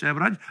know why they're sad,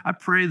 but I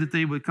pray that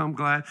they would come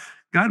glad.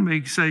 God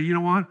may say, you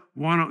know what?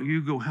 Why don't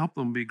you go help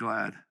them be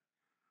glad?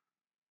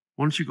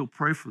 Why don't you go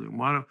pray for them?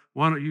 Why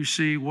don't you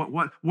see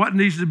what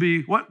needs to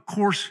be, what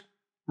course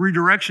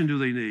redirection do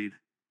they need?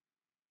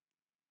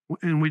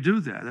 And we do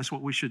that. That's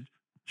what we should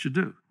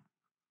do.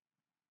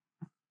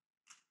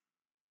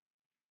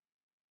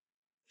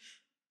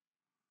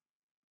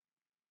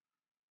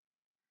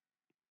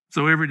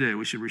 So every day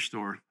we should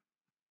restore.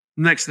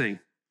 Next thing.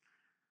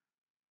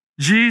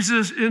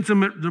 Jesus'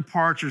 intimate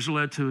departures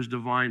led to his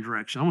divine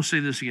direction. I'm going to say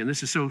this again.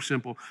 This is so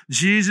simple.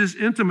 Jesus'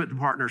 intimate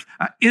partners.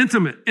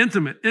 Intimate.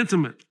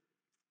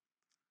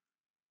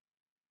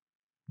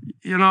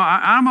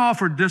 I'm all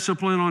for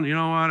discipline on,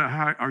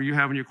 how are you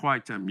having your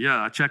quiet time?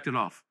 Yeah, I checked it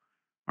off.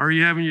 Are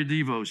you having your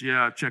devos?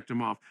 Yeah, I checked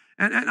them off.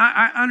 And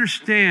I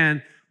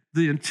understand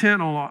the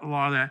intent on a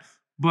lot of that.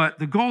 But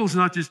the goal is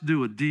not just to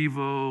do a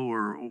devo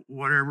or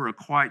whatever, a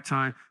quiet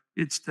time.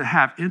 It's to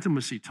have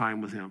intimacy time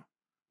with Him,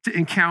 to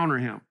encounter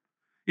Him.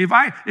 If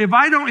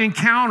I don't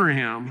encounter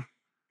Him,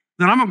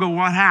 then I'm going to go,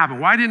 what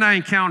happened? Why didn't I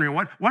encounter Him?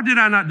 What did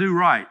I not do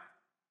right?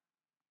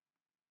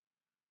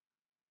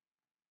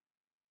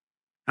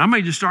 I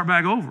may just start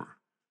back over.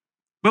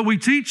 But we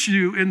teach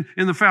you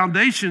in the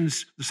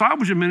Foundations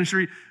discipleship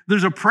ministry,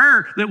 there's a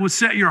prayer that would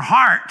set your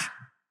heart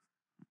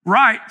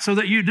right so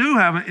that you do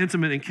have an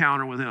intimate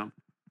encounter with Him.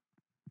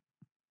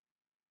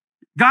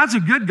 God's a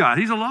good God.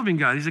 He's a loving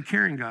God. He's a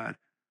caring God.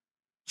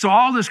 So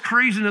all this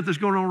craziness that's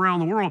going on around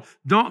the world,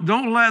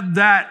 don't let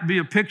that be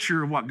a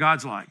picture of what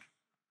God's like.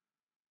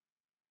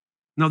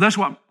 No, that's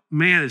what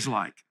man is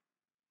like.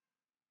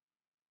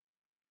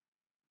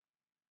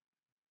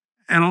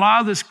 And a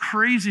lot of this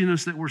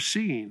craziness that we're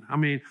seeing, I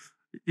mean,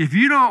 if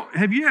you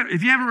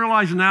haven't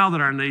realized now that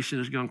our nation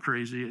is going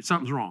crazy,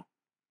 something's wrong.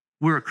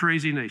 We're a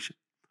crazy nation.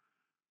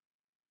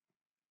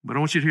 But I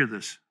want you to hear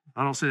this.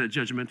 I don't say that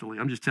judgmentally.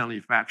 I'm just telling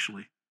you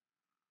factually.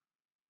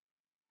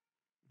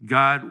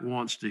 God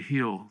wants to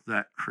heal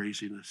that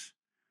craziness.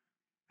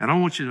 And I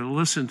want you to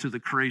listen to the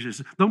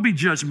craziest. Don't be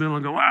judgmental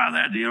and go,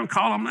 that you don't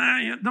call them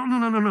that.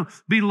 No.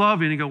 Be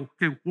loving and go,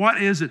 okay,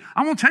 what is it?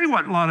 I'm going to tell you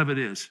what a lot of it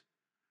is.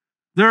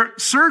 They're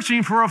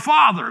searching for a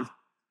father.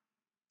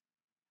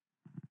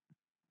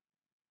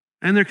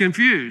 And they're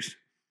confused.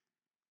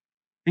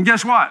 And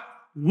guess what?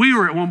 We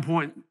were at one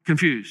point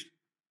confused.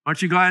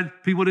 Aren't you glad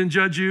people didn't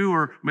judge you?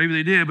 Or maybe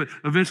they did, but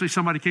eventually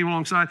somebody came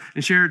alongside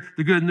and shared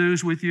the good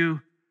news with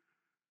you.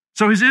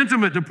 So his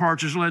intimate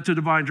departures led to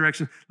divine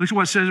direction. Look at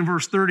what it says in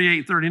verse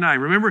 38, 39.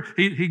 Remember,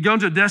 he'd gone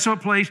to a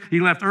desolate place. He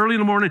left early in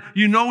the morning.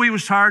 You know he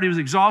was tired. He was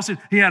exhausted.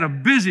 He had a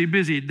busy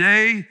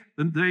day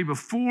the day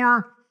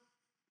before.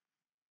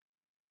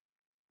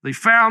 They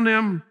found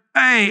him.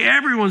 Hey,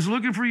 everyone's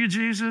looking for you,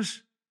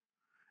 Jesus.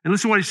 And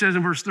listen to what he says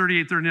in verse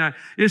 38, 39.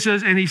 It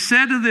says, and he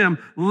said to them,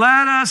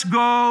 let us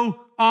go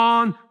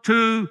on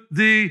to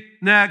the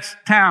next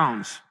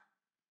towns.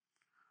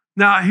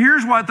 Now,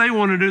 here's what they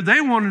wanted to do.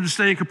 They wanted to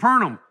stay in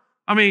Capernaum.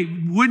 I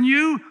mean, wouldn't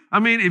you? I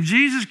mean, if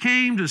Jesus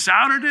came to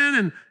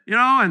Souderton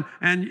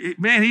and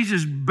man, he's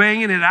just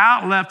banging it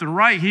out left and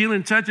right,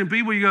 healing, touching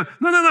people, you go,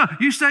 no,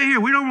 you stay here.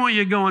 We don't want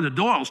you going to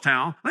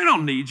Doylestown. They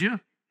don't need you.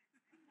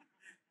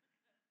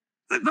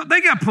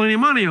 They got plenty of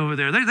money over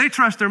there. They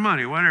trust their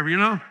money,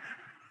 whatever,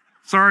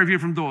 Sorry if you're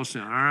from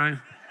Doylestown, all right?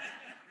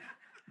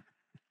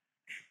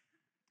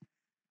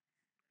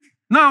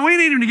 No, we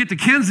need him to get to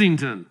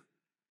Kensington.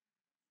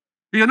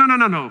 You go,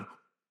 no.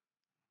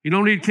 You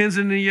don't need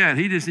Kensington yet.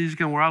 He just needs to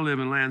come where I live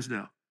in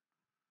Lansdale.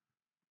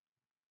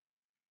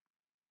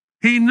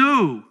 He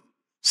knew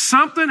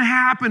something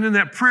happened in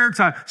that prayer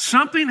time.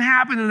 Something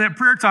happened in that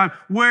prayer time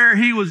where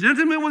he was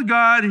intimate with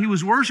God. He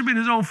was worshiping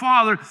his own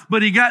Father,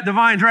 but he got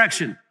divine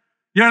direction.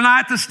 You're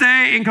not to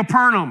stay in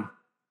Capernaum.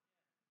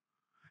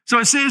 So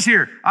it says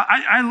here,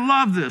 I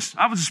love this.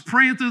 I was just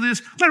praying through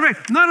this. Matter of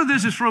fact, none of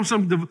this is from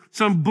some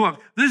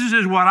book. This is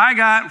just what I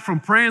got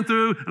from praying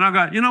through, and I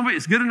got,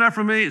 it's good enough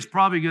for me. It's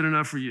probably good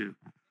enough for you.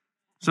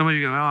 Some of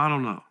you go, I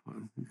don't know.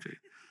 Okay.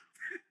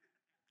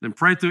 Then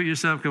pray through it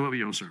yourself, come up with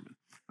your own sermon.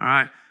 All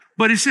right?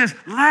 But it says,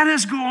 let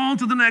us go on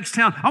to the next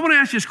town. I want to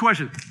ask you this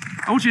question.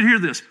 I want you to hear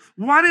this.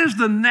 What is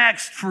the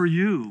next for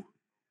you?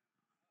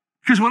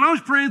 Because when I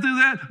was praying through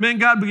that, man,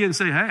 God began to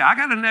say, hey, I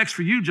got a next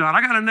for you, John.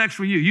 I got a next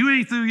for you. You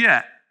ain't through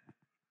yet.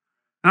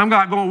 And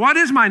I'm going, what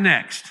is my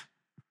next?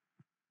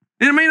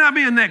 It may not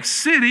be a next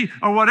city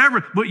or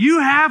whatever, but you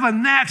have a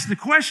next. The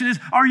question is,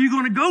 are you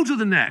going to go to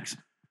the next?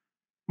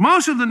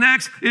 Most of the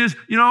next is,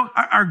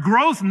 our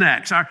growth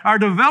next, our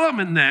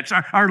development next,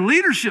 our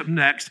leadership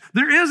next.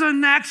 There is a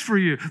next for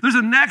you. There's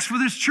a next for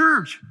this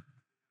church.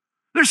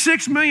 There's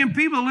 6 million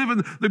people that live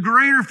in the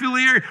greater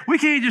Philly area. We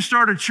can't just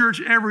start a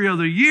church every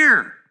other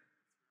year.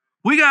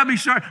 We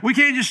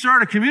can't just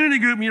start a community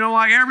group,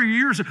 like every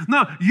year.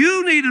 No,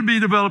 you need to be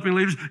developing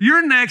leaders.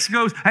 Your next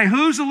goes, hey,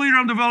 who's the leader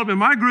I'm developing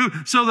my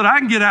group so that I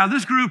can get out of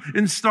this group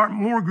and start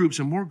more groups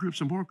and more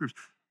groups and more groups.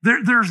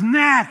 There's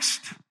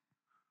next.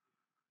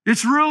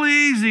 It's really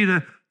easy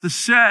to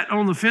sit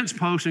on the fence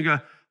post and go,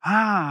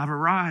 I've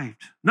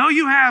arrived. No,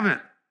 you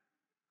haven't.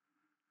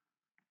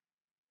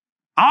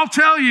 I'll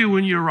tell you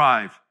when you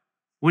arrive.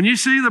 When you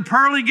see the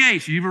pearly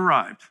gates, you've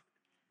arrived.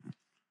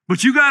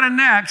 But you got a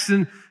next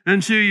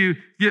until you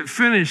get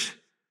finished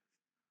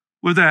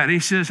with that. He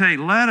says, hey,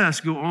 let us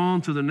go on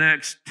to the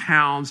next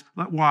towns.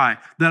 Why?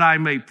 That I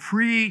may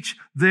preach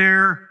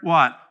there,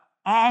 what?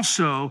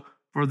 Also,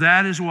 for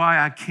that is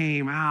why I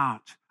came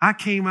out. I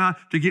came out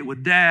to get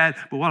with Dad,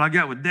 but while I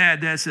got with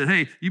Dad, Dad said,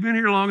 hey, you've been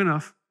here long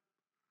enough.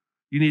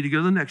 You need to go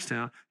to the next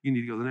town. You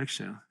need to go to the next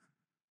town.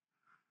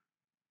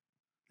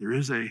 There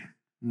is a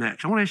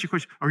next. I want to ask you a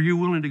question. Are you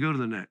willing to go to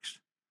the next?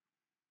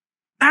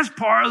 That's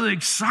part of the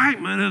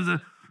excitement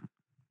of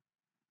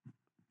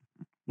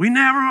we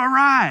never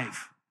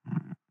arrive.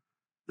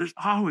 There's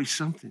always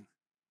something.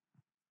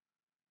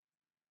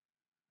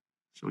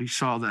 So he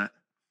saw that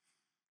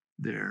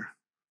there.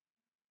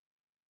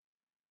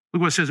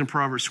 Look what it says in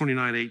Proverbs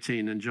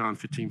 29:18 and John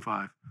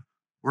 15:5.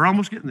 We're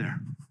almost getting there.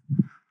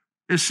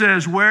 It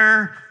says,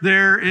 where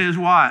there is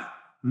what?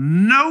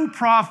 No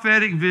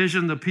prophetic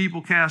vision, the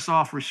people cast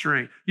off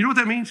restraint. You know what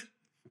that means?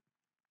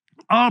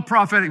 All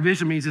prophetic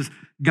vision means is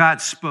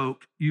God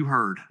spoke, you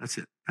heard. That's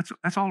it.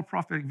 That's all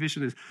prophetic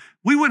vision is.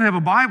 We wouldn't have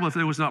a Bible if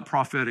there was not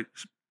prophetic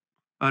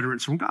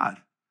utterance from God.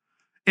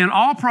 And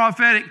all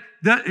prophetic,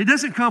 it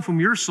doesn't come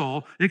from your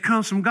soul, it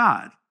comes from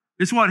God.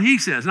 It's what he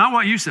says, not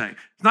what you say.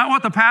 It's not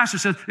what the pastor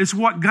says, it's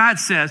what God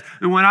says.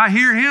 And when I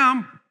hear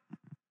him,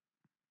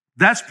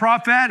 that's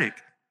prophetic.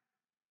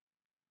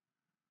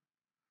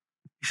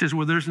 He says,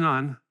 well, there's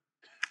none.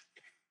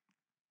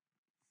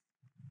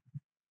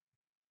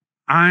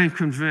 I'm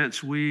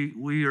convinced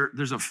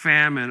there's a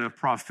famine of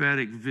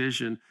prophetic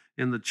vision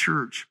in the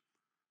church.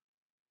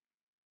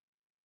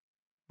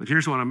 But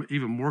here's what I'm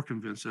even more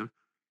convinced of.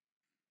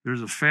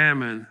 There's a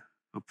famine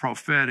of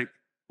prophetic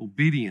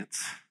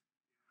obedience.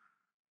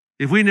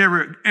 If we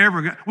never,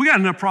 ever we got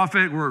enough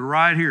prophetic word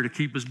right here to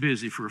keep us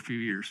busy for a few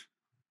years.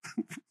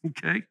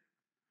 Okay?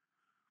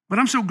 But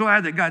I'm so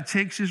glad that God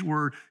takes his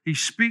word, he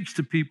speaks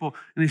to people,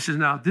 and he says,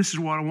 now, this is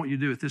what I want you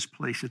to do at this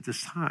place at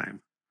this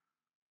time.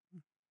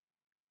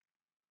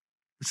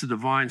 It's a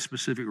divine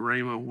specific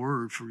rhema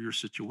word for your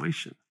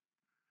situation.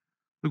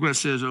 Look what it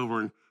says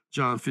over in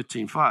John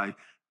 15:5.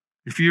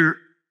 If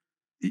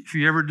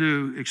you ever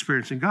do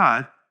experiencing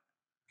God,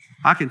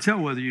 I can tell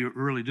whether you're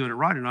really doing it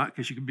right or not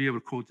because you can be able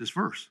to quote this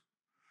verse.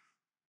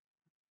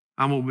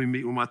 I'm going to be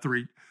meeting with my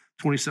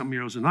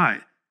 20-something-year-olds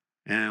tonight,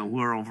 and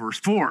we're on verse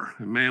 4.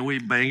 And man, we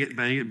bang it,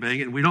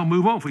 and we don't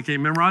move on. If we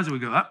can't memorize it, we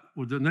go,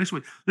 we'll do it next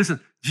week. Listen,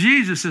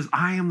 Jesus says,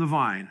 I am the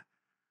vine.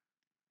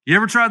 You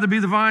ever tried to be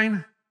the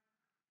vine?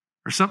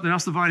 Or something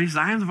else the vine? He says,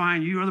 I am the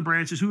vine, you are the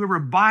branches. Whoever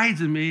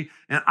abides in me,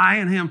 and I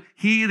in him,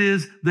 he it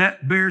is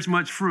that bears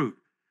much fruit.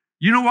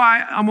 You know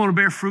why I'm going to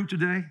bear fruit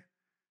today?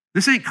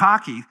 This ain't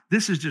cocky.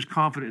 This is just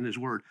confident in his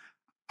word.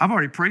 I've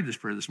already prayed this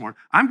prayer this morning.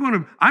 I'm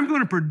going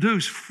to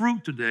produce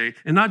fruit today,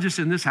 and not just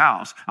in this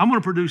house. I'm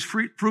going to produce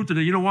fruit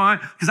today. You know why?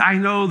 Because I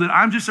know that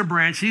I'm just a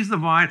branch. He's the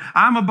vine.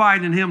 I'm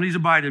abiding in him, and he's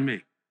abiding in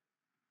me.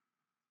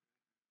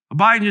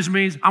 Abiding just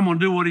means I'm going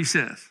to do what he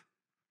says.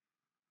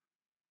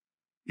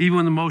 Even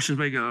when the emotions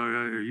may go,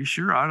 are you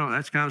sure? I don't.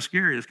 That's kind of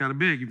scary. That's kind of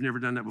big. You've never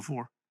done that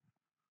before.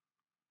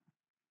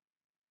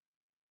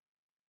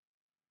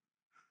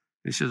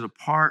 He says,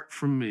 apart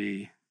from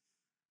me,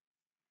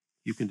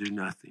 you can do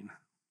nothing.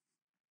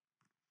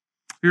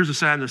 Here's the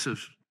sadness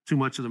of too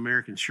much of the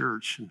American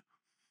church. And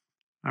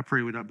I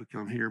pray we don't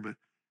become here, but,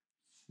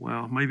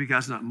 well, maybe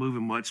God's not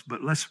moving much,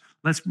 but let's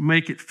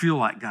make it feel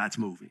like God's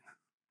moving.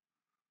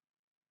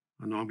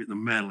 I know I'm getting the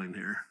meddling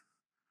here.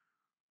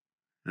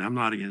 And I'm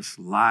not against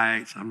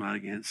lights. I'm not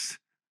against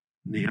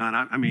neon.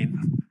 I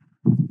mean,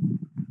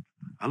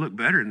 I look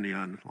better than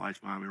neon lights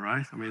behind me,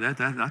 right? I mean,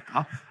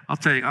 I'll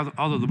take,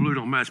 although the blue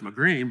don't match my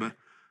green, but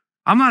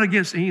I'm not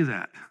against any of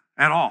that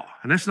at all.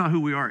 And that's not who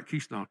we are at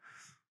Keystone.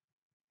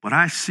 But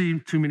I see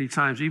too many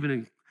times, even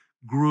in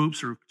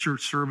groups or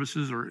church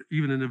services or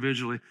even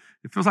individually,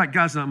 it feels like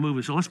God's not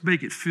moving. So let's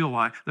make it feel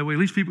like, that way at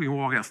least people can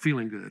walk out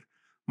feeling good.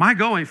 My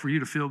goal ain't for you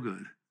to feel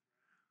good.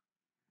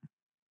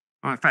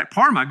 In fact,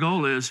 part of my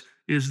goal is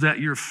that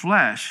your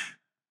flesh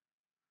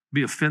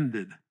be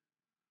offended.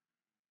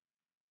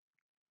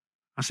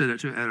 I said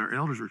that too at our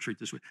elders retreat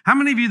this week. How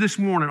many of you this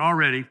morning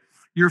already,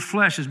 your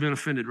flesh has been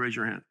offended? Raise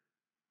your hand.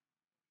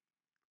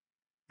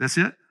 That's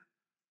it?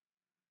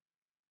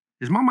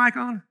 Is my mic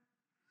on?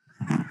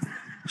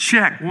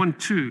 Check, 1,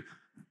 2.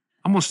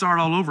 I'm going to start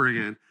all over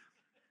again.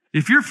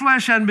 If your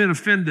flesh hadn't been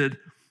offended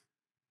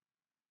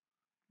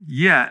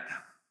yet,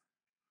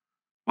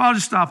 well, I'll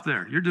just stop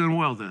there. You're doing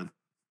well then.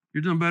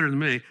 You're doing better than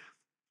me.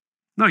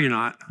 No, you're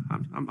not.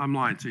 I'm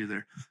lying to you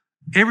there.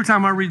 Every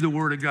time I read the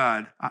Word of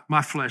God,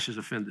 my flesh is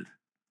offended.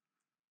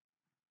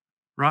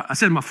 Right? I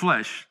said my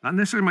flesh, not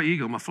necessarily my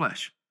ego, my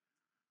flesh.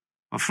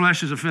 My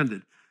flesh is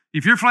offended.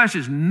 If your flesh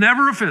is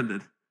never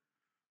offended,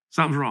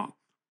 something's wrong.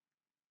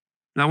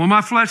 Now, when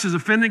my flesh is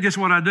offended, guess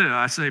what I do?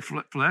 I say,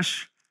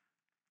 flesh.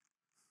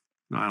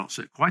 No, I don't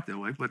say it quite that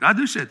way, but I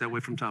do say it that way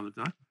from time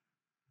to time.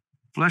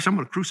 Flesh, I'm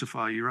going to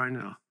crucify you right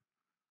now.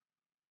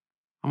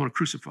 I'm going to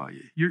crucify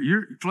you.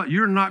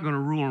 You're not going to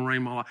rule and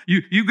reign my life.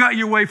 You got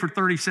your way for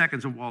 30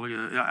 seconds a while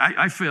ago.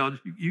 I failed.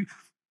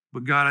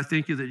 But God, I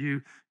thank you that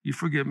you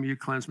forgive me, you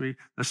cleanse me.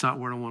 That's not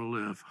where I want to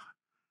live.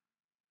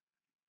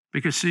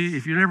 Because see,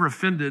 if you're never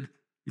offended,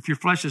 if your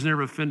flesh is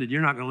never offended,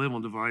 you're not going to live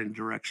on divine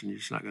direction. You're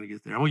just not going to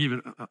get there. I'm going to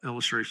give you an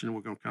illustration, and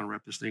we're going to kind of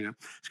wrap this thing up.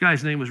 This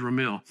guy's name was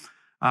Ramil.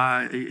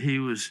 He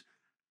was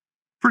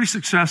a pretty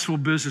successful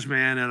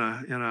businessman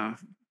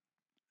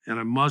in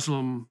a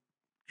Muslim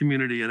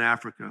community in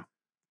Africa.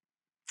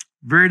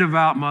 Very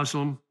devout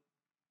Muslim.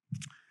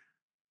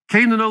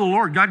 Came to know the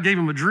Lord. God gave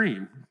him a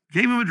dream. He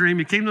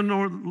came to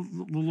know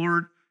the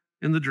Lord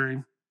in the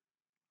dream.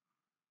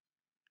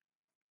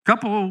 A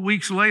couple of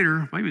weeks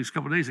later, maybe it's a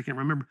couple of days, I can't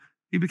remember,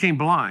 he became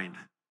blind.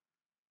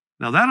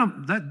 Now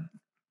that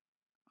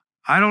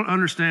I don't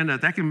understand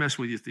that. That can mess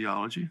with your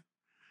theology.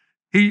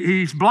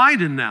 He's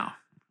blinded now,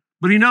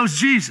 but he knows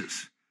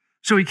Jesus.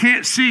 So he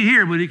can't see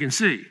here, but he can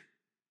see.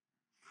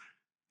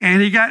 And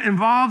he got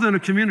involved in a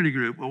community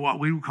group, or what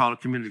we would call a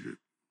community group,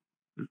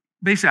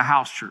 basically a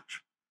house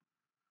church.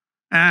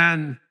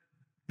 And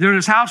during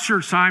this house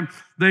church time,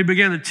 they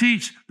began to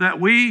teach that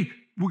we're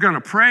going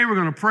to pray, we're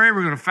going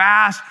to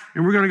fast,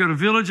 and we're going to go to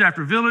village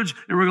after village,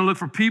 and we're going to look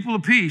for people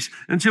of peace.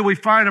 Until we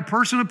find a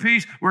person of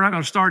peace, we're not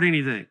going to start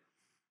anything.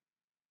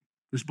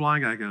 This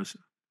blind guy goes,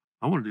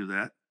 I want to do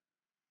that.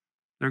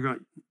 They're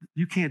going,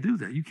 you can't do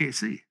that. You can't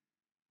see.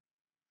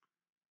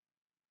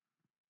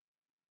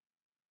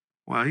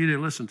 Well, he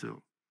didn't listen to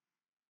him.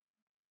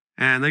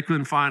 And they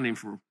couldn't find him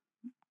for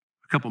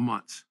a couple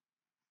months.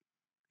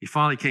 He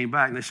finally came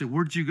back, and they said,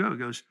 where did you go? He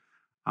goes,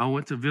 I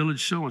went to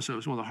village so-and-so.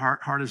 It's one of the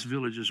hardest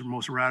villages, or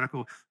most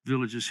radical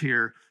villages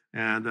here,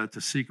 and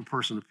to seek a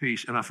person of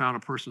peace. And I found a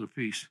person of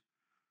peace.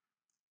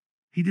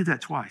 He did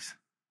that twice.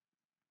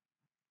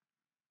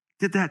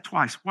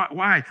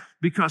 Why?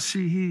 Because,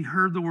 see, he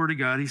heard the word of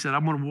God. He said,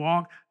 I'm going to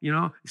walk,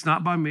 it's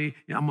not by me.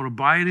 I'm going to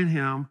abide in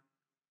him.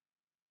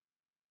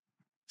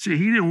 See,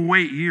 he didn't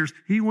wait years.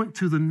 He went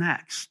to the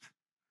next.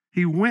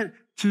 He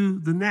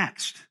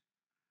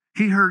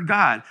heard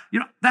God.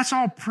 That's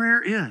all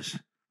prayer is.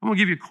 I'm going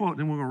to give you a quote, and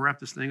then we're going to wrap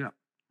this thing up.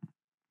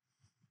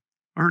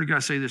 I heard a guy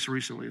say this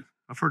recently.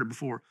 I've heard it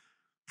before.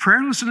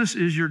 Prayerlessness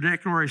is your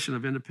declaration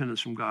of independence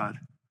from God.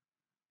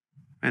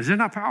 And is that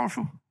not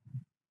powerful?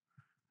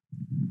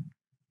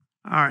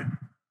 All right.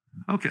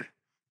 Okay.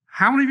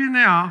 How many of you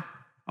now,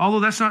 although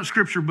that's not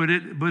scripture, but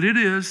it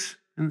is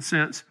in a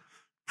sense,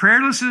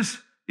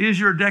 prayerlessness is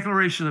your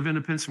declaration of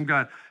independence from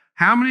God.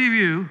 How many of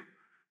you,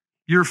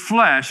 your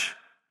flesh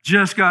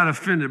just got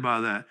offended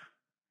by that?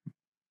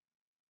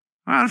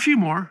 All right, a few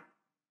more.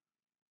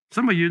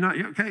 Some of you not,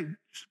 okay,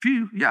 just a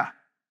few, yeah.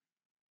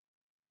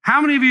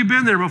 How many of you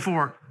been there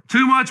before?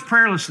 Too much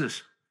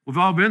prayerlessness. We've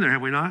all been there,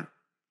 have we not?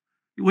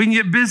 We can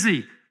get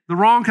busy, the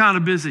wrong kind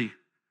of busy.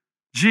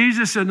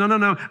 Jesus said,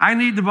 no, I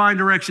need divine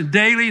direction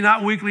daily,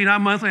 not weekly,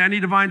 not monthly. I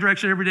need divine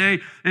direction every day.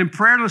 And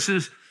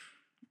prayerlessness,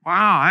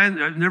 wow, I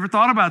never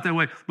thought about it that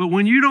way. But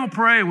when you don't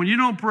pray, and you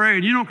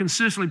don't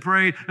consistently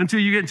pray until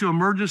you get into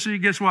emergency,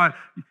 guess what?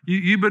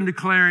 You've been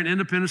declaring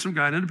independence from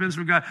God.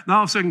 Now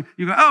all of a sudden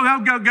you go,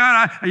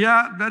 God,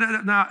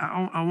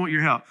 I want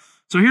your help.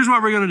 So here's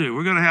what we're going to do.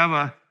 We're going to have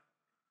a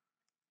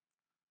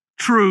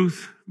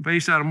truth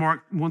based out of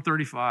Mark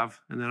 135,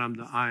 and then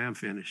I am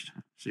finished.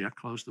 See, I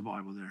closed the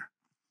Bible there.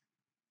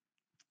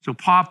 So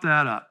pop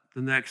that up.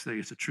 The next thing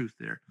is the truth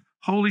there.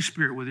 Holy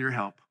Spirit, with your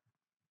help.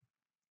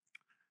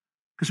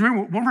 Because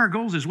remember, one of our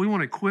goals is we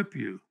want to equip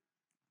you. And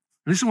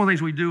this is one of the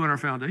things we do in our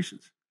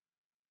foundations.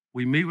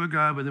 We meet with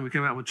God, but then we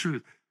come out with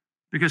truth.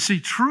 Because see,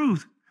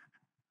 truth,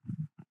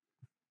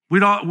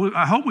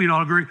 I hope we'd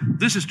all agree,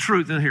 this is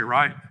truth in here,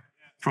 right?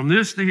 From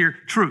this to here,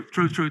 truth.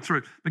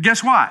 But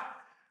guess what?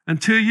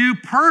 Until you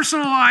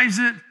personalize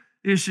it,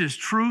 it's just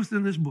truth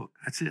in this book.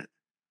 That's it.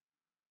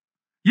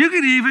 You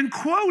could even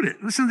quote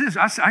it. Listen to this.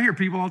 I hear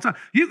people all the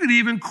time. You could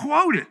even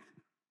quote it.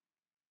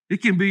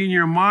 It can be in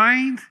your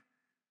mind,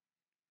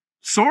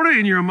 sort of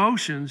in your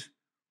emotions,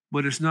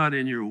 but it's not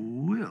in your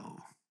will.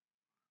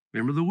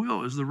 Remember, the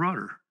will is the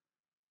rudder.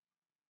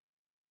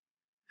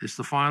 It's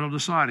the final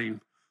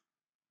deciding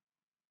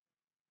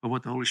of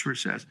what the Holy Spirit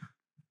says.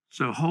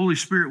 So, Holy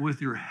Spirit,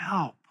 with your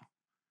help,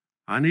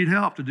 I need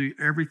help to do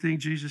everything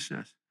Jesus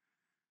says.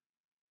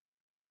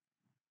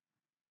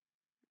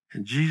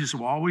 And Jesus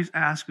will always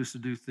ask us to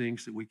do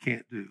things that we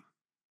can't do.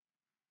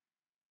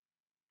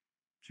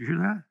 Did you hear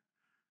that?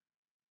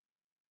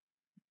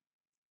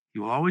 He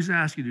will always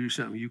ask you to do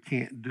something you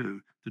can't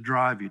do to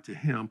drive you to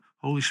him.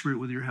 Holy Spirit,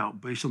 with your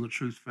help, based on the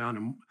truth found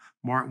in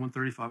Mark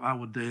 135, I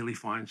will daily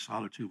find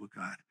solitude with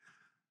God.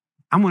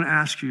 I'm going to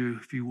ask you,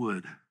 if you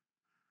would,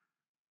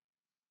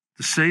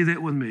 to say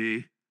that with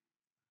me.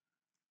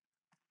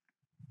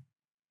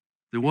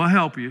 That will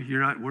help you.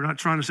 We're not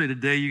trying to say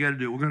today you got to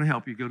do it. We're going to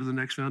help you go to the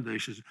next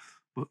foundations.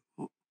 But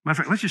matter of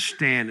fact, let's just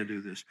stand and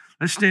do this.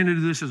 Let's stand and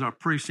do this as our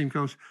praise team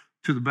comes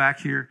to the back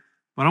here.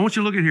 But I want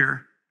you to look at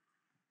here.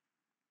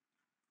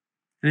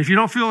 And if you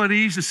don't feel at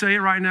ease to say it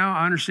right now,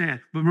 I understand.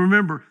 But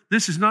remember,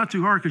 this is not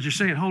too hard because you're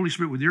saying, Holy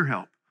Spirit, with your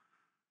help.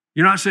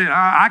 You're not saying,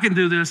 I can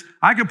do this.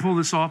 I can pull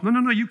this off.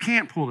 No, you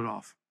can't pull it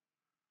off.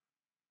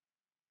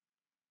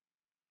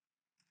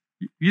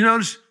 You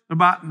notice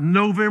about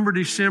November,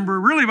 December,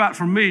 really about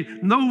for me,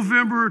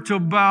 November to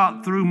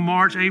about through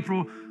March,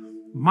 April,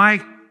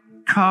 my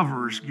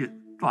covers get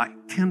like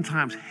 10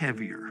 times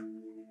heavier.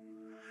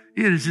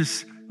 It is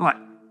just like,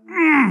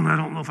 I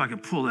don't know if I can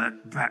pull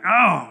that back.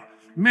 Oh,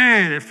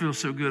 man, it feels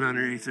so good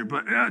underneath there.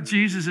 But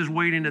Jesus is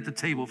waiting at the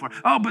table for,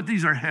 but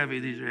these are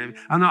heavy.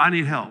 I know I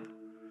need help.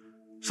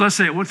 So let's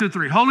say it, 1, 2,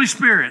 3. Holy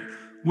Spirit,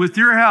 with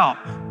your help,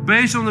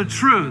 based on the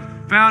truth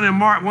found in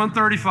Mark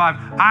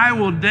 135, I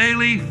will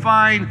daily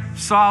find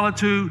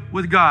solitude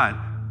with God.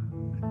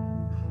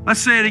 Let's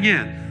say it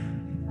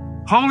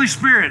again. Holy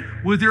Spirit,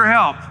 with your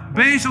help,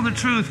 based on the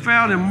truth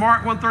found in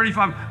Mark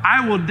 135,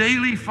 I will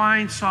daily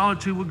find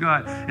solitude with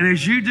God. And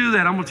as you do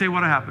that, I'm going to tell you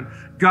what will happen.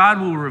 God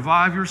will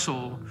revive your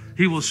soul.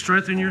 He will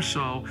strengthen your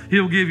soul.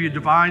 He'll give you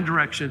divine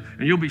direction,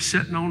 and you'll be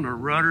sitting on the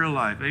rudder of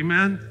life.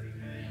 Amen?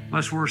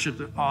 Let's worship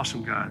the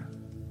awesome God.